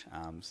approach.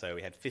 So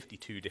we had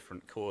 52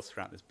 different cores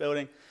throughout this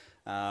building.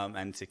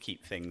 And to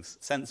keep things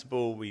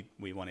sensible,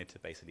 we wanted to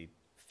basically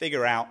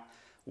figure out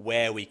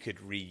where we could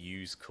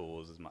reuse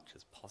cores as much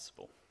as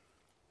possible.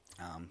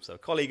 So a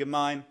colleague of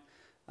mine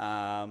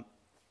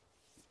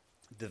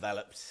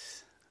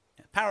developed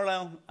in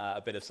parallel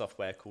a bit of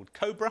software called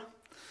Cobra,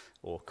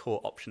 or Core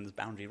Options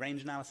Boundary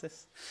Range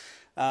Analysis.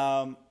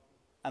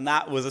 And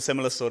that was a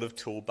similar sort of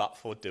tool, but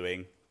for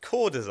doing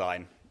core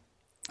design.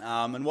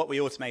 And what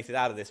we automated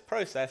out of this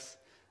process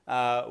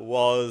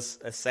was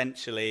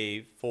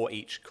essentially for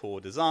each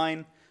core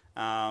design,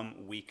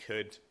 we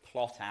could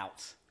plot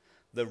out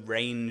the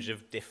range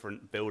of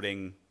different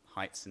building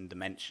heights and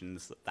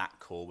dimensions that that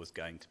core was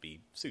going to be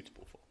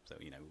suitable for. So,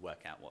 we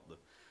work out what the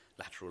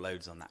lateral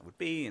loads on that would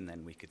be, and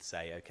then we could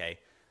say, okay,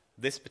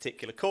 this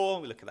particular core,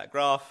 we look at that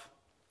graph,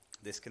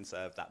 this can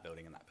serve that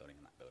building and that building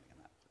and that building and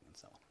that building and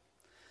so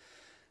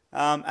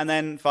on. And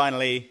then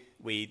finally,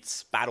 we'd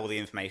spat all the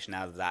information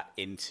out of that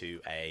into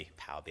a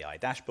Power BI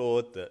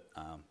dashboard that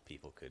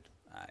people could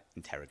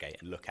interrogate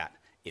and look at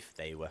if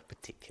they were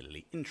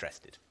particularly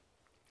interested.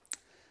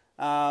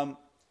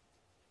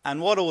 And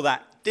what all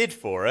that did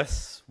for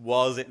us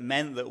was it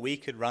meant that we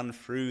could run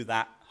through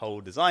that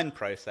whole design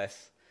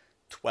process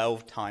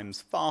 12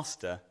 times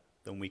faster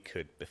than we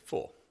could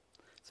before.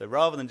 So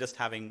rather than just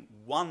having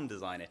one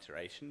design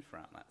iteration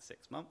throughout that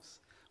 6 months,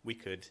 we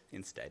could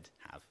instead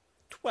have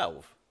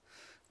 12.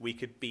 We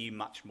could be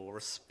much more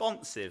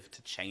responsive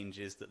to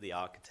changes that the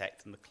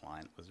architect and the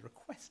client was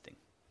requesting.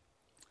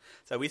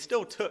 So we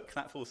still took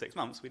that full 6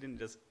 months. We didn't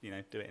just do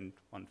it in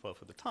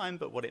 1/12 of the time,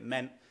 but what it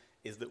meant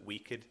is that we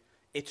could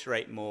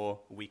iterate more,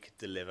 we could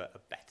deliver a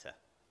better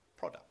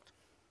product.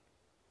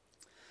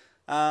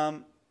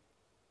 And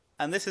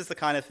this is the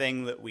kind of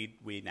thing that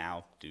we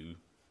now do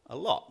a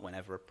lot.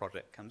 Whenever a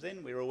project comes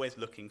in, we're always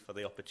looking for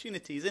the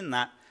opportunities in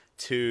that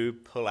to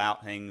pull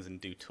out things and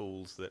do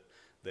tools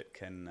that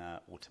can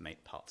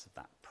automate parts of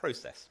that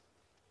process.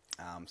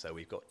 So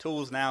we've got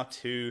tools now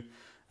to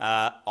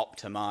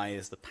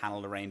optimize the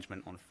panel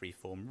arrangement on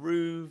freeform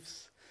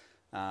roofs,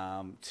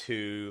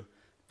 to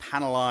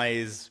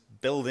panelize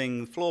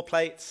building floor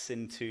plates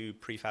into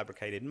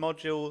prefabricated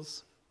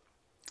modules,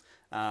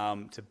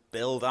 to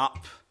build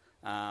up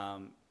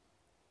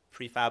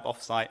prefab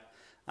offsite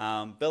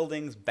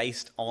buildings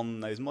based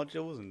on those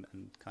modules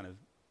and kind of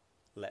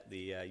let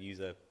the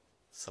user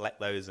select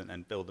those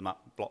and build them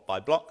up block by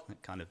block,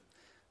 kind of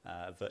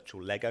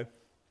virtual Lego.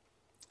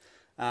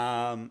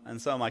 And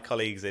some of my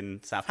colleagues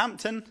in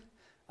Southampton,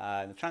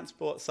 in the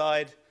transport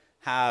side,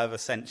 have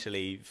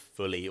essentially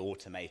fully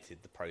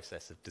automated the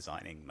process of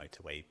designing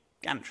motorway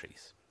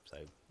gantries. So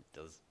it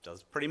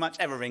does pretty much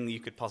everything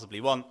you could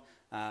possibly want,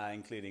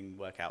 including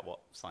work out what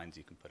signs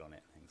you can put on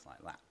it, things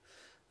like that.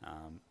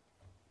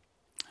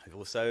 I've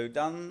also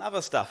done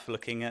other stuff,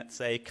 looking at,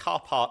 say, car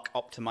park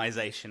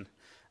optimization,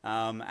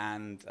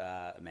 and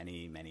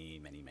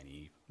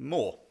many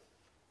more.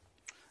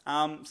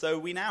 So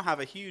we now have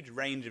a huge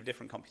range of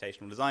different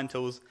computational design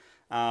tools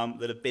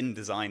that have been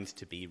designed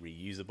to be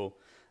reusable,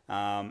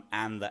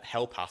 and that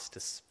help us to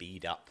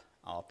speed up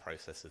our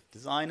process of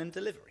design and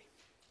delivery.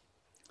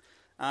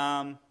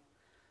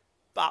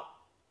 But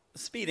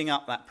speeding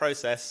up that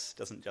process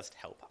doesn't just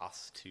help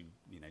us to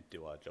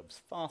do our jobs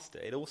faster.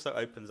 It also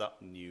opens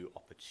up new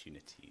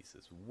opportunities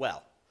as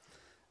well.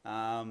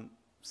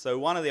 So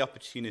one of the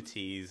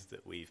opportunities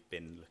that we've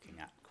been looking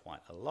at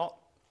quite a lot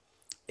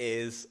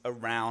is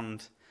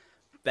around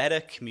better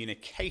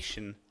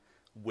communication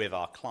with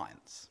our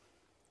clients.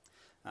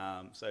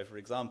 So for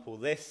example,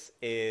 this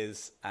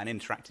is an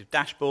interactive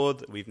dashboard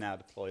that we've now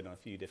deployed on a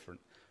few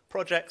different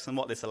projects, and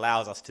what this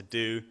allows us to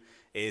do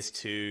is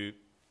to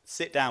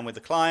sit down with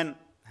the client,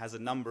 has a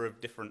number of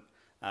different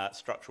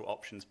structural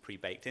options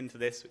pre-baked into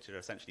this, which are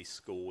essentially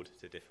scored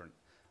to different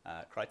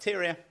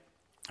criteria,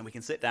 and we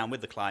can sit down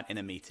with the client in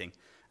a meeting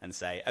and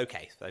say,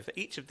 okay, so for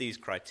each of these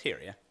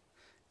criteria,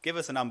 give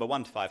us a number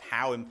 1 to 5,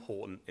 how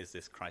important is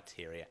this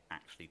criteria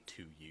actually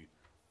to you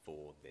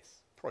for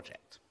this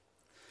project?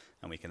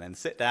 And we can then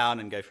sit down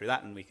and go through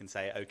that, and we can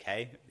say,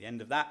 okay, at the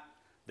end of that,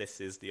 this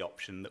is the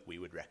option that we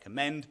would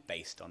recommend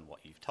based on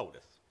what you've told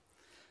us.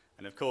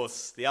 And of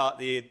course, the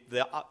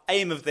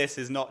aim of this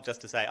is not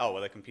just to say, oh,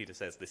 well, the computer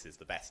says this is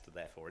the best,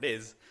 therefore it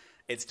is.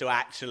 It's to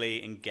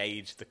actually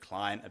engage the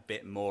client a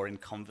bit more in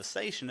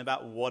conversation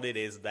about what it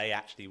is they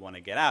actually want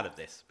to get out of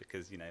this.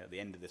 Because, at the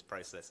end of this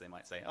process, they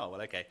might say, oh,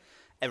 well, okay,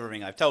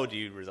 everything I've told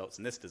you results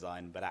in this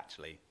design, but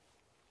actually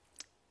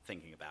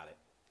thinking about it,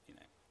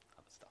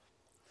 other stuff.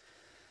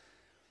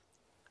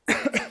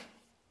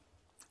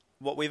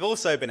 What we've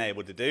also been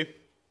able to do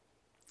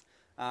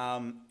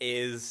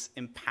is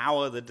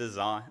empower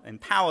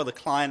the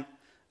client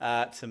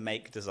to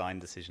make design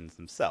decisions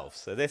themselves.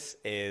 So this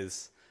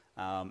is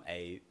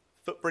a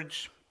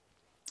footbridge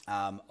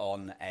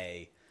on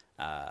a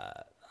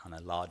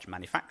large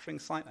manufacturing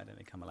site. I don't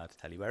think I'm allowed to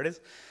tell you where it is,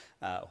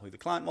 or who the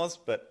client was,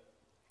 but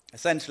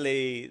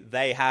essentially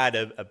they had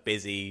a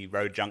busy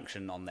road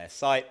junction on their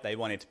site. They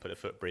wanted to put a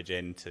footbridge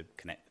in to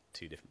connect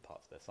two different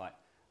parts of their site.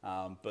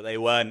 But they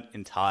weren't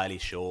entirely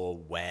sure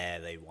where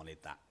they wanted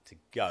that to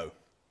go.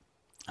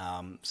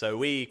 So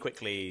we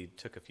quickly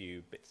took a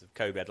few bits of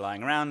code we had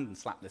lying around and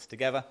slapped this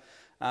together.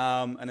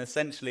 And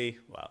essentially,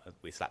 well,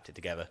 we slapped it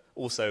together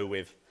also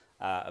with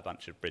a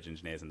bunch of bridge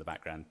engineers in the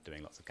background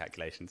doing lots of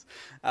calculations.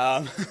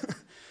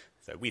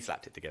 So we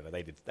slapped it together.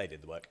 They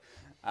did the work.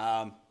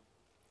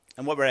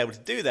 And what we're able to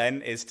do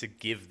then is to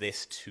give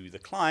this to the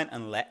client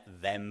and let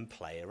them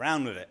play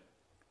around with it.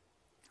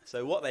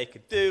 So what they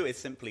could do is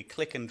simply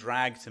click and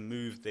drag to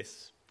move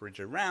this bridge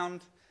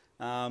around,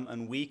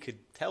 and we could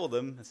tell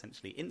them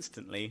essentially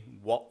instantly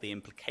what the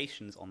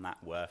implications on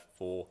that were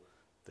for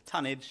the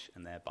tonnage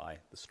and thereby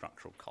the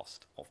structural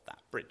cost of that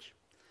bridge.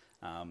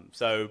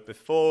 So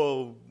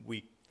before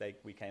we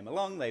came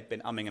along, they'd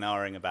been umming and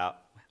ahhing about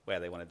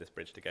where they wanted this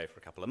bridge to go for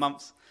a couple of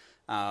months,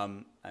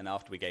 and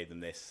after we gave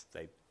them this,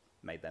 they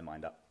made their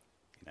mind up,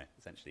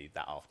 essentially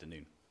that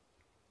afternoon.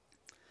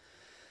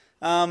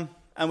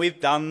 And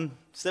we've done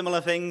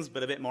similar things,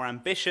 but a bit more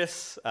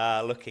ambitious,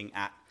 looking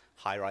at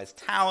high-rise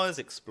towers,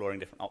 exploring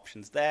different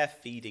options there,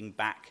 feeding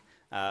back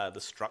the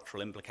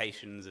structural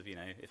implications of,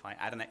 if I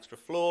add an extra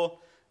floor,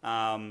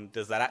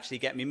 does that actually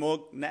get me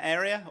more net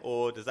area,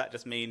 or does that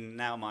just mean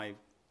now my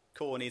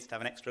core needs to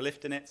have an extra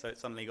lift in it, so it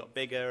suddenly got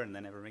bigger and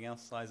then everything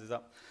else sizes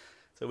up?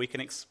 So we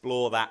can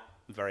explore that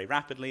very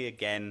rapidly,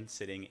 again,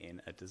 sitting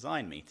in a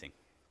design meeting.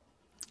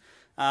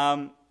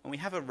 And we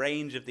have a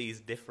range of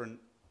these different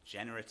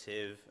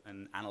generative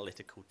and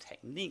analytical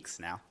techniques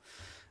now.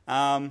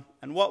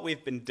 And what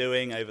we've been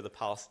doing over the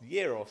past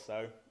year or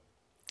so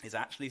is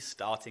actually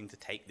starting to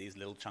take these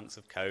little chunks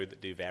of code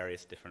that do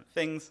various different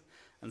things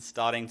and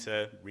starting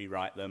to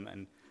rewrite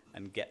them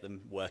and get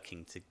them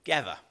working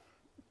together,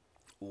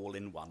 all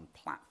in one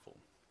platform.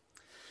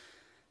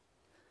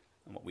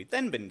 And what we've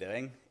then been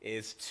doing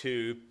is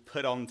to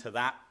put onto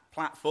that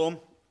platform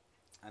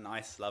a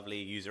nice, lovely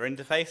user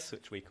interface,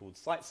 which we called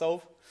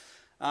SiteSolve,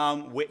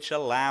 which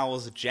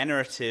allows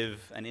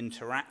generative and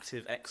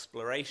interactive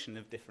exploration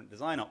of different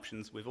design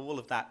options with all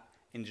of that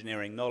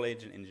engineering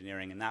knowledge and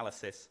engineering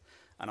analysis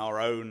and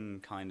our own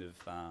kind of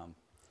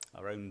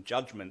our own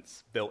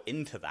judgments built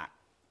into that.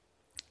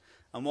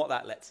 And what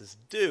that lets us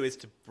do is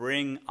to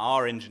bring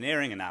our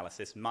engineering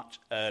analysis much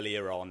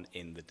earlier on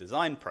in the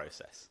design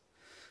process.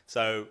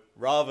 So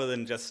rather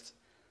than just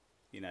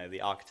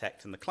the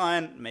architect and the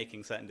client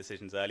making certain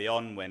decisions early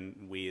on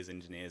when we as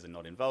engineers are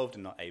not involved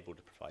and not able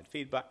to provide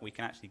feedback, we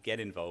can actually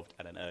get involved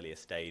at an earlier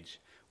stage.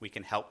 We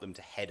can help them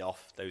to head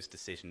off those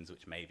decisions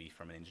which may be,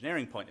 from an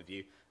engineering point of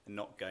view, are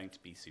not going to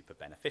be super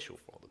beneficial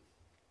for them.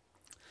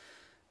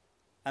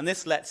 And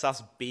this lets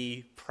us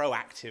be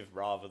proactive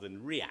rather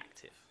than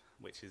reactive,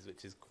 which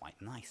is quite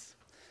nice.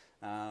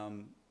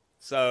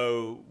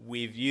 So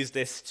we've used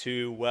this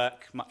to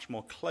work much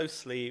more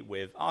closely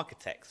with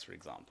architects, for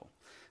example.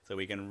 So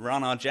we can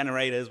run our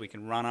generators, we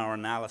can run our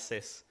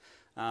analysis,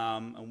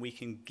 and we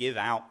can give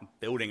out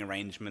building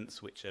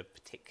arrangements which are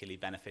particularly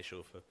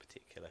beneficial for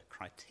particular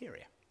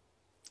criteria.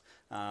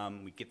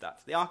 We give that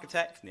to the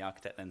architect, and the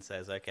architect then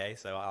says, okay,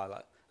 so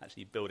I'll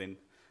actually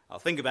I'll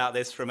think about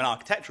this from an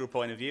architectural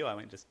point of view, I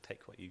won't just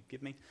take what you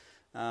give me.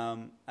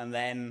 And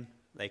then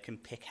they can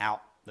pick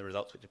out the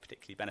results which are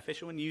particularly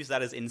beneficial and use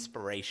that as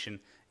inspiration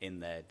in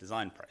their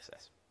design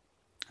process.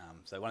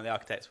 So one of the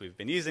architects we've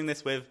been using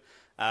this with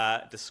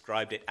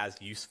described it as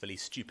usefully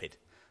stupid,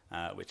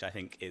 which I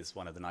think is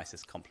one of the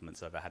nicest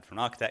compliments I've ever had from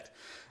an architect.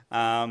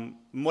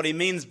 What he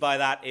means by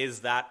that is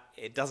that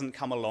it doesn't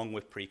come along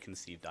with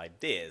preconceived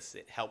ideas.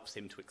 It helps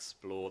him to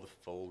explore the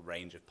full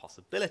range of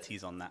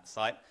possibilities on that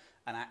site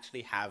and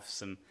actually have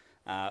some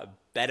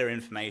better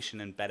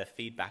information and better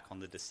feedback on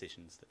the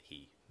decisions that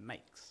he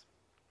makes.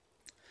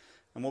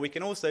 And what we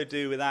can also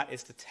do with that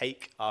is to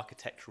take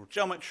architectural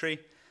geometry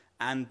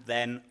and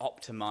then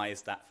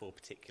optimize that for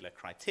particular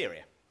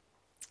criteria.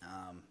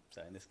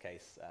 So in this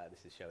case,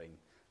 this is showing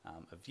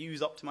a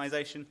views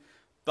optimization,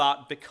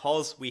 but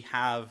because we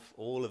have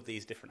all of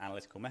these different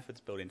analytical methods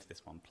built into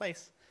this one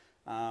place,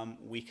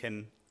 we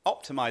can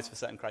optimize for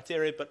certain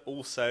criteria, but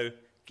also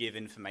give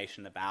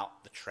information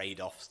about the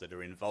trade-offs that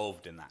are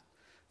involved in that.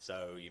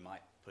 So you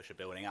might push a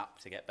building up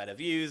to get better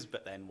views,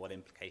 but then what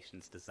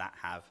implications does that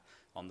have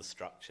on the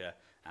structure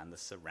and the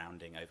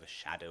surrounding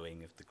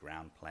overshadowing of the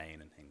ground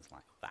plane and things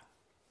like that.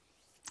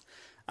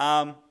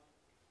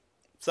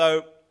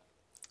 So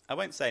I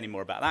won't say any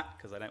more about that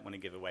because I don't want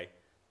to give away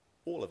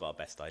all of our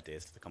best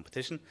ideas to the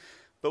competition.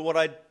 But what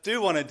I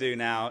do want to do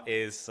now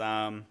is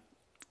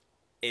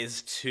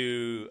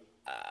to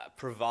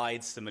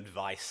provide some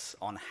advice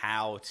on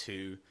how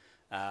to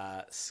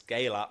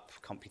scale up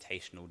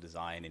computational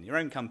design in your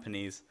own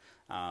companies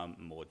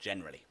more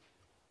generally.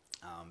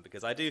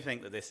 Because I do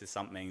think that this is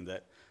something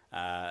that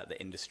the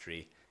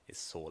industry is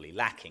sorely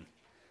lacking.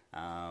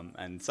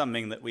 And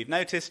something that we've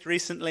noticed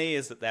recently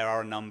is that there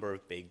are a number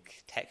of big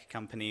tech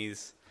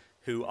companies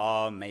who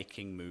are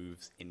making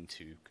moves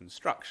into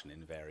construction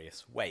in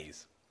various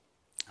ways.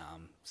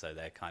 So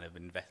they're kind of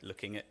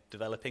looking at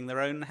developing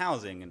their own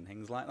housing and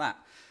things like that.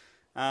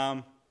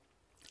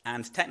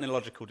 And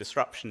technological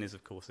disruption is,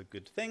 of course, a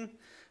good thing.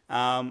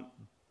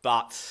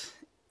 But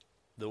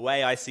the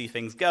way I see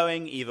things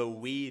going, either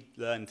we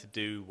learn to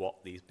do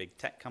what these big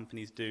tech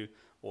companies do,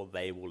 or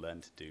they will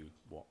learn to do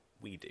what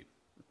we do.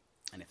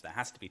 And if there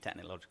has to be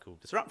technological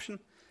disruption,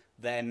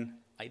 then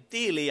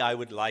ideally I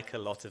would like a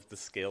lot of the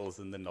skills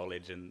and the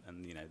knowledge and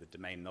you know, the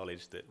domain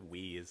knowledge that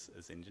we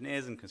as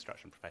engineers and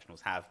construction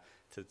professionals have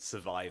to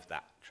survive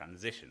that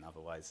transition.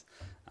 Otherwise,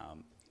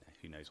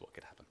 who knows what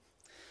could happen.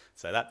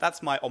 So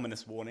that's my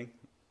ominous warning.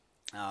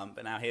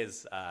 But now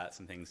here's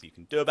some things you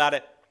can do about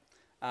it.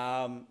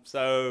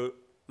 So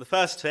the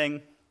first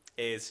thing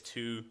is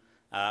to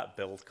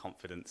build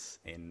confidence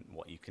in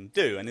what you can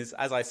do. And as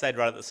I said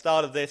right at the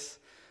start of this,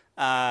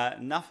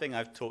 nothing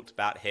I've talked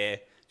about here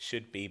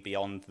should be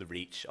beyond the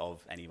reach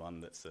of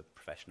anyone that's a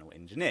professional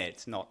engineer.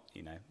 It's not,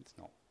 you know, it's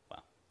not,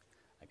 well,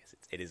 I guess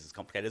it is as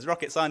complicated as a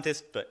rocket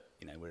scientist, but,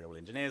 you know, we're all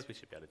engineers. We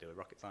should be able to do a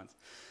rocket science.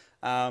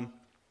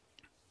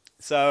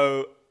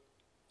 So,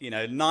 you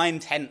know,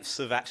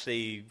 9/10 of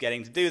actually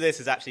getting to do this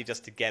is actually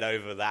just to get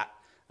over that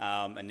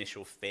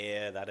initial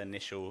fear, that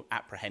initial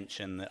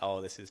apprehension that,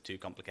 oh, this is too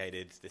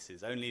complicated, this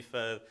is only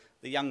for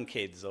the young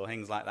kids or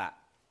things like that.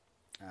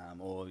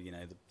 Or, you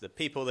know, the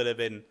people that have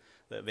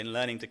been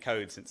learning to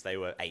code since they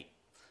were 8.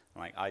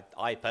 Like,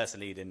 I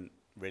personally didn't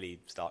really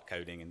start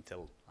coding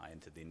until I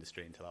entered the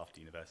industry, until after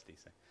university.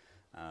 So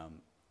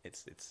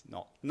it's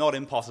not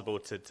impossible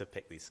to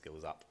pick these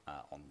skills up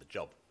on the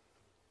job.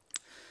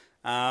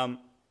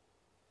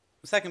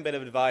 The second bit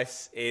of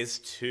advice is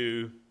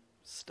to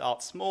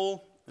start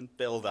small and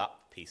build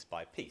up piece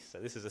by piece. So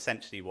this is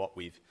essentially what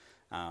we've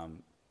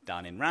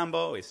done in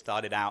Ramboll. We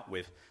started out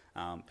with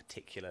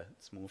particular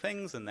small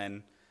things, and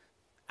then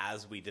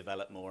as we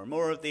develop more and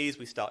more of these,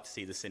 we start to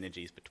see the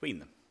synergies between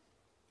them.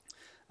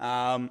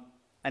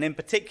 And in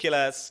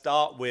particular,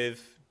 start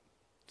with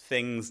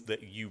things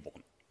that you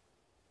want.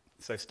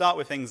 So start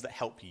with things that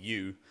help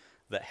you,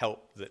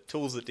 that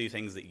tools that do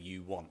things that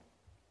you want.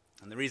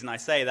 And the reason I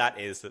say that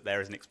is that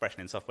there is an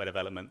expression in software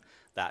development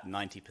that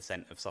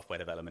 90% of software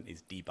development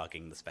is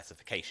debugging the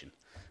specification.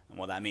 And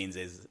what that means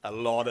is a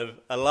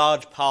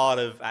large part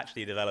of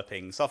actually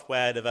developing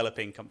software,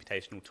 developing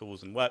computational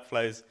tools and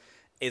workflows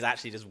is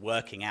actually just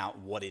working out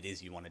what it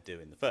is you want to do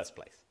in the first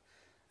place.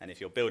 And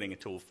if you're building a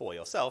tool for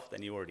yourself,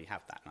 then you already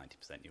have that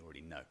 90%, you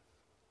already know.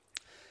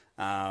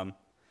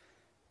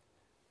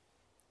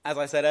 As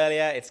I said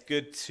earlier, it's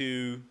good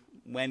to,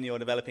 when you're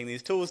developing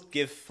these tools,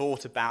 give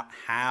thought about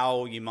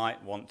how you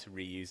might want to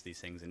reuse these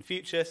things in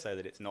future so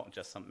that it's not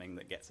just something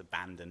that gets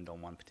abandoned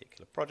on one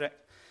particular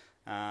project.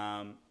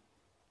 And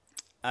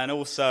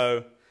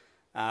also,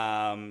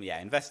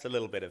 invest a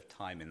little bit of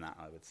time in that,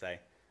 I would say.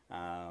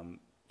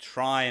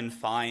 Try and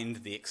find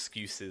the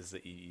excuses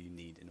that you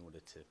need in order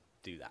to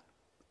do that.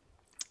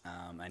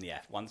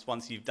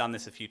 Once you've done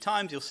this a few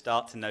times, you'll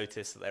start to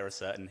notice that there are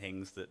certain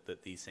things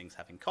that these things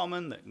have in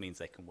common that means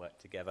they can work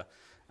together,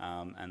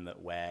 and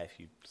that where if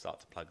you start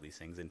to plug these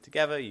things in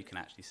together, you can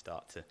actually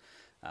start to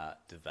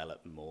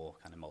develop more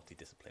kind of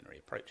multidisciplinary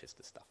approaches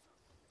to stuff.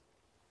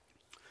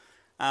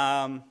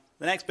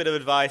 The next bit of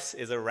advice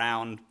is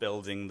around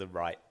building the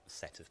right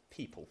set of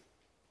people.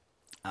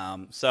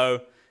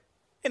 So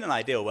in an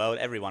ideal world,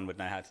 everyone would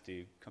know how to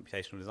do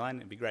computational design.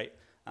 It'd be great,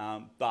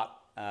 but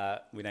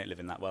we don't live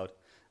in that world.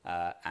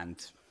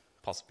 And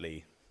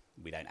possibly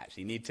we don't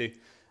actually need to.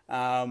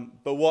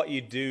 But what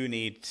you do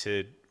need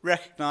to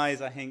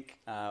recognize, I think,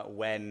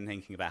 when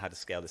thinking about how to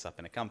scale this up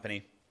in a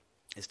company,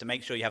 is to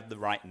make sure you have the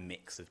right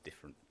mix of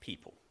different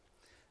people.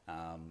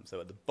 So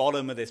at the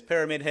bottom of this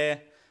pyramid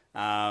here,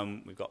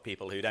 we've got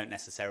people who don't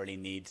necessarily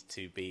need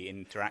to be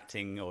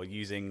interacting or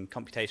using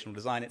computational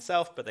design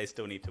itself, but they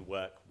still need to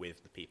work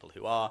with the people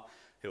who are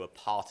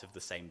part of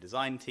the same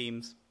design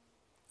teams.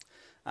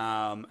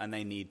 And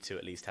they need to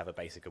at least have a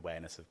basic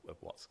awareness of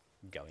what's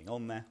going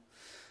on there.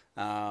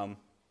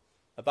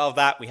 Above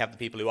that, we have the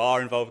people who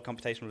are involved with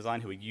computational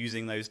design, who are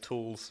using those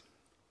tools.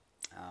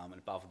 And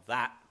above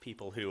that,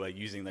 people who are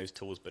using those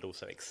tools but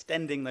also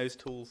extending those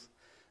tools.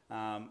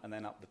 And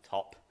then up the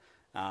top,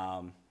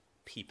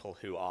 people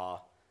who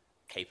are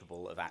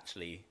capable of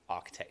actually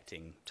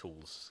architecting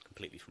tools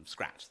completely from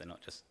scratch. They're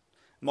not just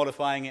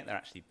modifying it, they're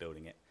actually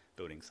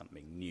building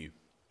something new.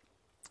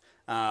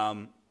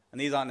 And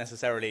these aren't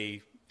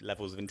necessarily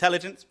levels of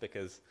intelligence,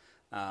 because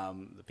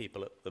the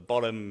people at the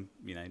bottom,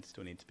 you know,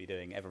 still need to be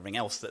doing everything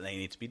else that they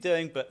need to be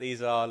doing, but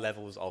these are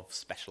levels of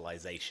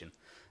specialization.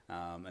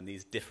 And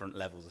these different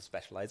levels of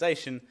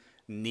specialization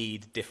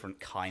need different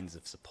kinds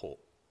of support.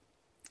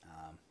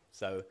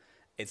 So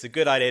it's a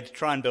good idea to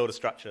try and build a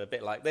structure a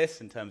bit like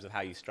this in terms of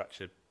how you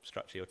structure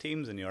your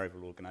teams and your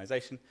overall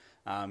organization,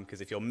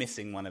 because if you're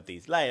missing one of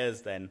these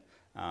layers, then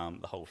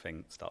the whole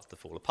thing starts to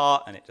fall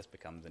apart, and it just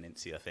becomes an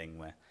insular thing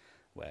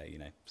where you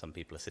know, some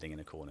people are sitting in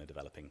a corner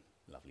developing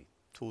lovely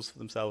tools for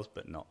themselves,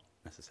 but not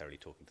necessarily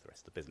talking to the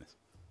rest of the business.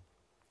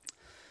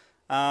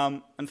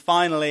 And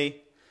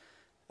finally,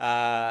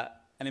 an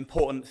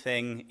important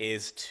thing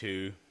is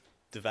to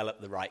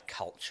develop the right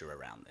culture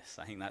around this.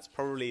 I think that's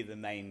probably the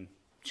main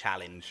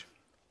challenge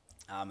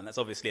And that's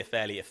obviously a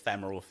fairly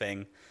ephemeral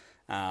thing,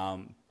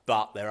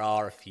 but there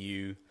are a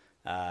few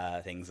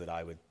things that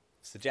I would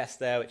suggest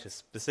there, which are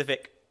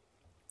specific.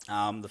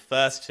 The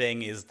first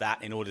thing is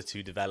that in order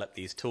to develop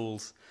these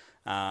tools,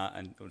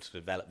 and to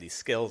develop these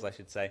skills, I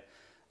should say,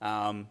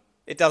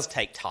 it does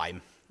take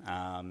time.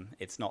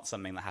 It's not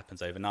something that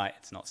happens overnight.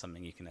 It's not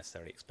something you can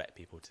necessarily expect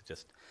people to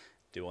just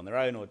do on their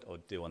own or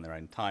do on their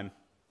own time.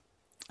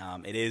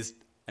 It is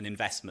an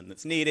investment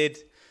that's needed.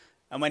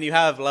 And when you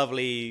have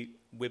lovely,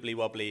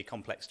 wibbly-wobbly,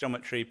 complex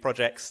geometry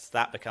projects,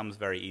 that becomes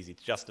very easy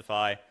to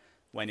justify.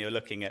 When you're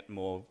looking at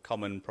more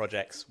common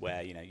projects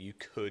where you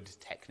could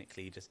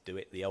technically just do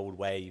it the old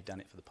way, you've done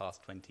it for the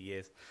past 20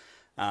 years,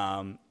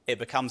 it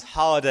becomes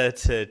harder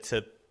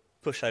to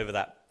push over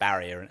that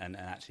barrier and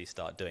actually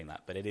start doing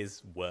that. But it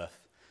is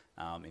worth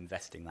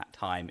investing that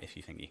time if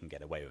you think you can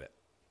get away with it.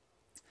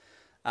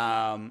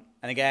 And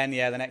again,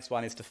 the next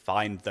one is to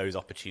find those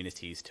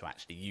opportunities to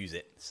actually use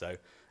it. So,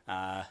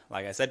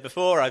 like I said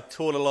before, I've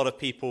taught a lot of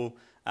people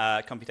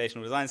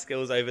computational design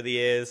skills over the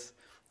years,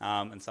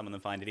 and some of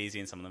them find it easy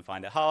and some of them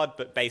find it hard,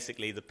 but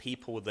basically the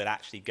people that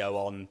actually go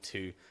on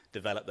to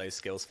develop those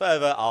skills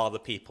further are the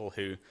people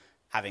who,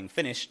 having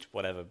finished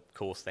whatever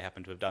course they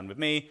happen to have done with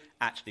me,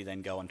 actually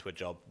then go on to a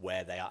job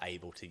where they are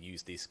able to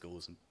use these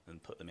skills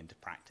and put them into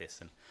practice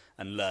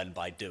and learn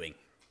by doing.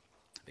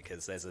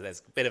 Because there's a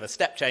bit of a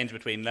step change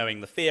between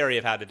knowing the theory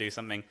of how to do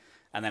something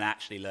and then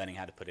actually learning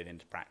how to put it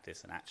into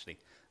practice and actually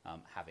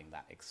having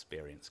that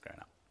experience growing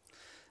up.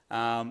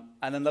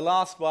 And then the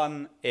last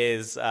one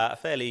is a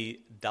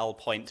fairly dull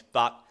point,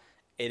 but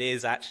it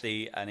is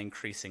actually an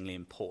increasingly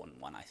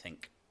important one, I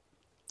think,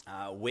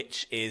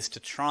 which is to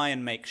try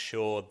and make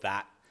sure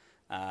that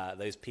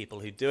those people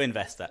who do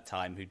invest that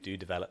time, who do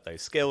develop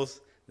those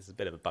skills, this is a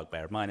bit of a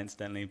bugbear of mine,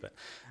 incidentally, but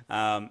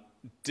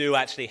do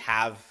actually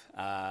have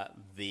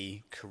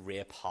the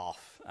career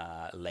path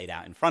laid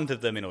out in front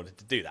of them in order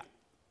to do that.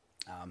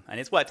 And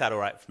it's worked out all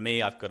right for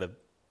me. I've got a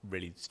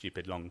really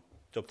stupid long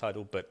job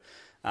title, but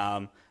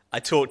I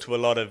talk to a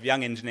lot of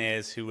young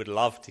engineers who would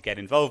love to get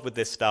involved with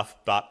this stuff,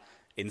 but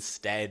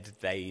instead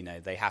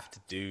they have to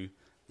do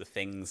the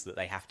things that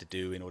they have to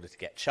do in order to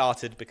get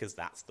chartered, because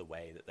that's the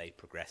way that they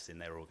progress in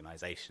their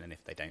organization. And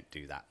if they don't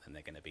do that, then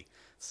they're going to be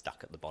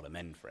stuck at the bottom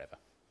end forever.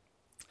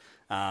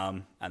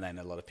 And then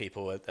a lot of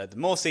people at the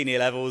more senior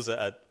levels,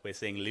 we're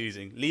seeing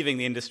leaving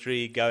the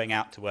industry, going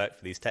out to work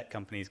for these tech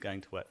companies, going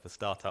to work for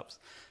startups,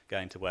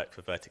 going to work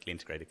for vertically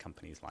integrated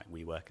companies like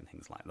WeWork and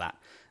things like that.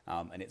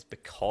 And it's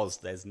because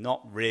there's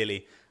not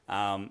really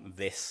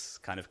this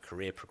kind of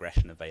career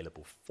progression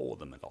available for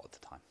them a lot of the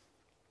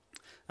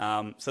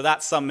time. So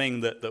that's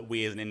something that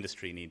we as an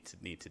industry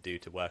need to do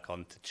to work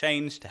on, to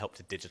change, to help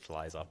to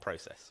digitalize our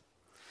process.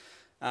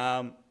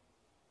 And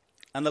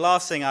the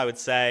last thing I would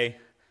say,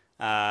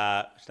 which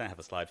I don't have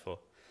a slide for,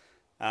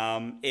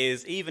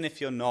 is even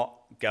if you're not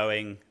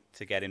going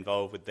to get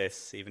involved with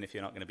this, even if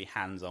you're not going to be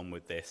hands-on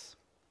with this,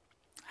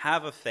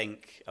 have a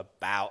think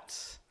about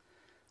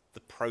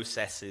the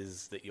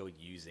processes that you're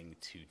using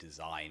to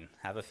design.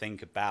 Have a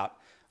think about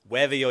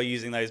whether you're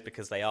using those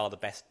because they are the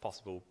best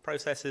possible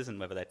processes and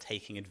whether they're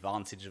taking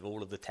advantage of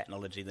all of the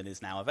technology that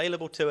is now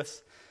available to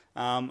us,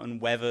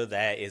 and whether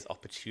there is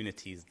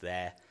opportunities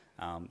there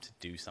to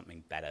do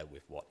something better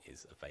with what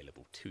is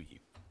available to you.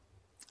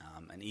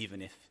 And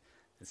even if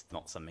it's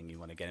not something you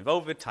want to get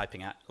involved with,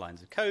 typing out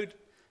lines of code,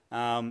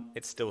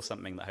 it's still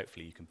something that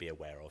hopefully you can be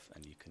aware of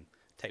and you can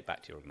take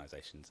back to your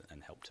organizations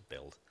and help to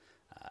build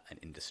an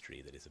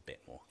industry that is a bit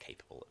more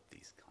capable of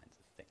these kinds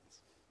of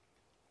things.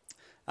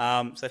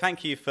 So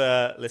thank you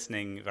for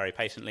listening very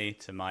patiently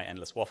to my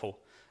endless waffle.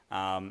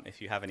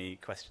 If you have any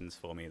questions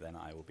for me, then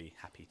I will be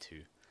happy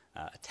to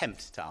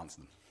attempt to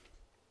answer them.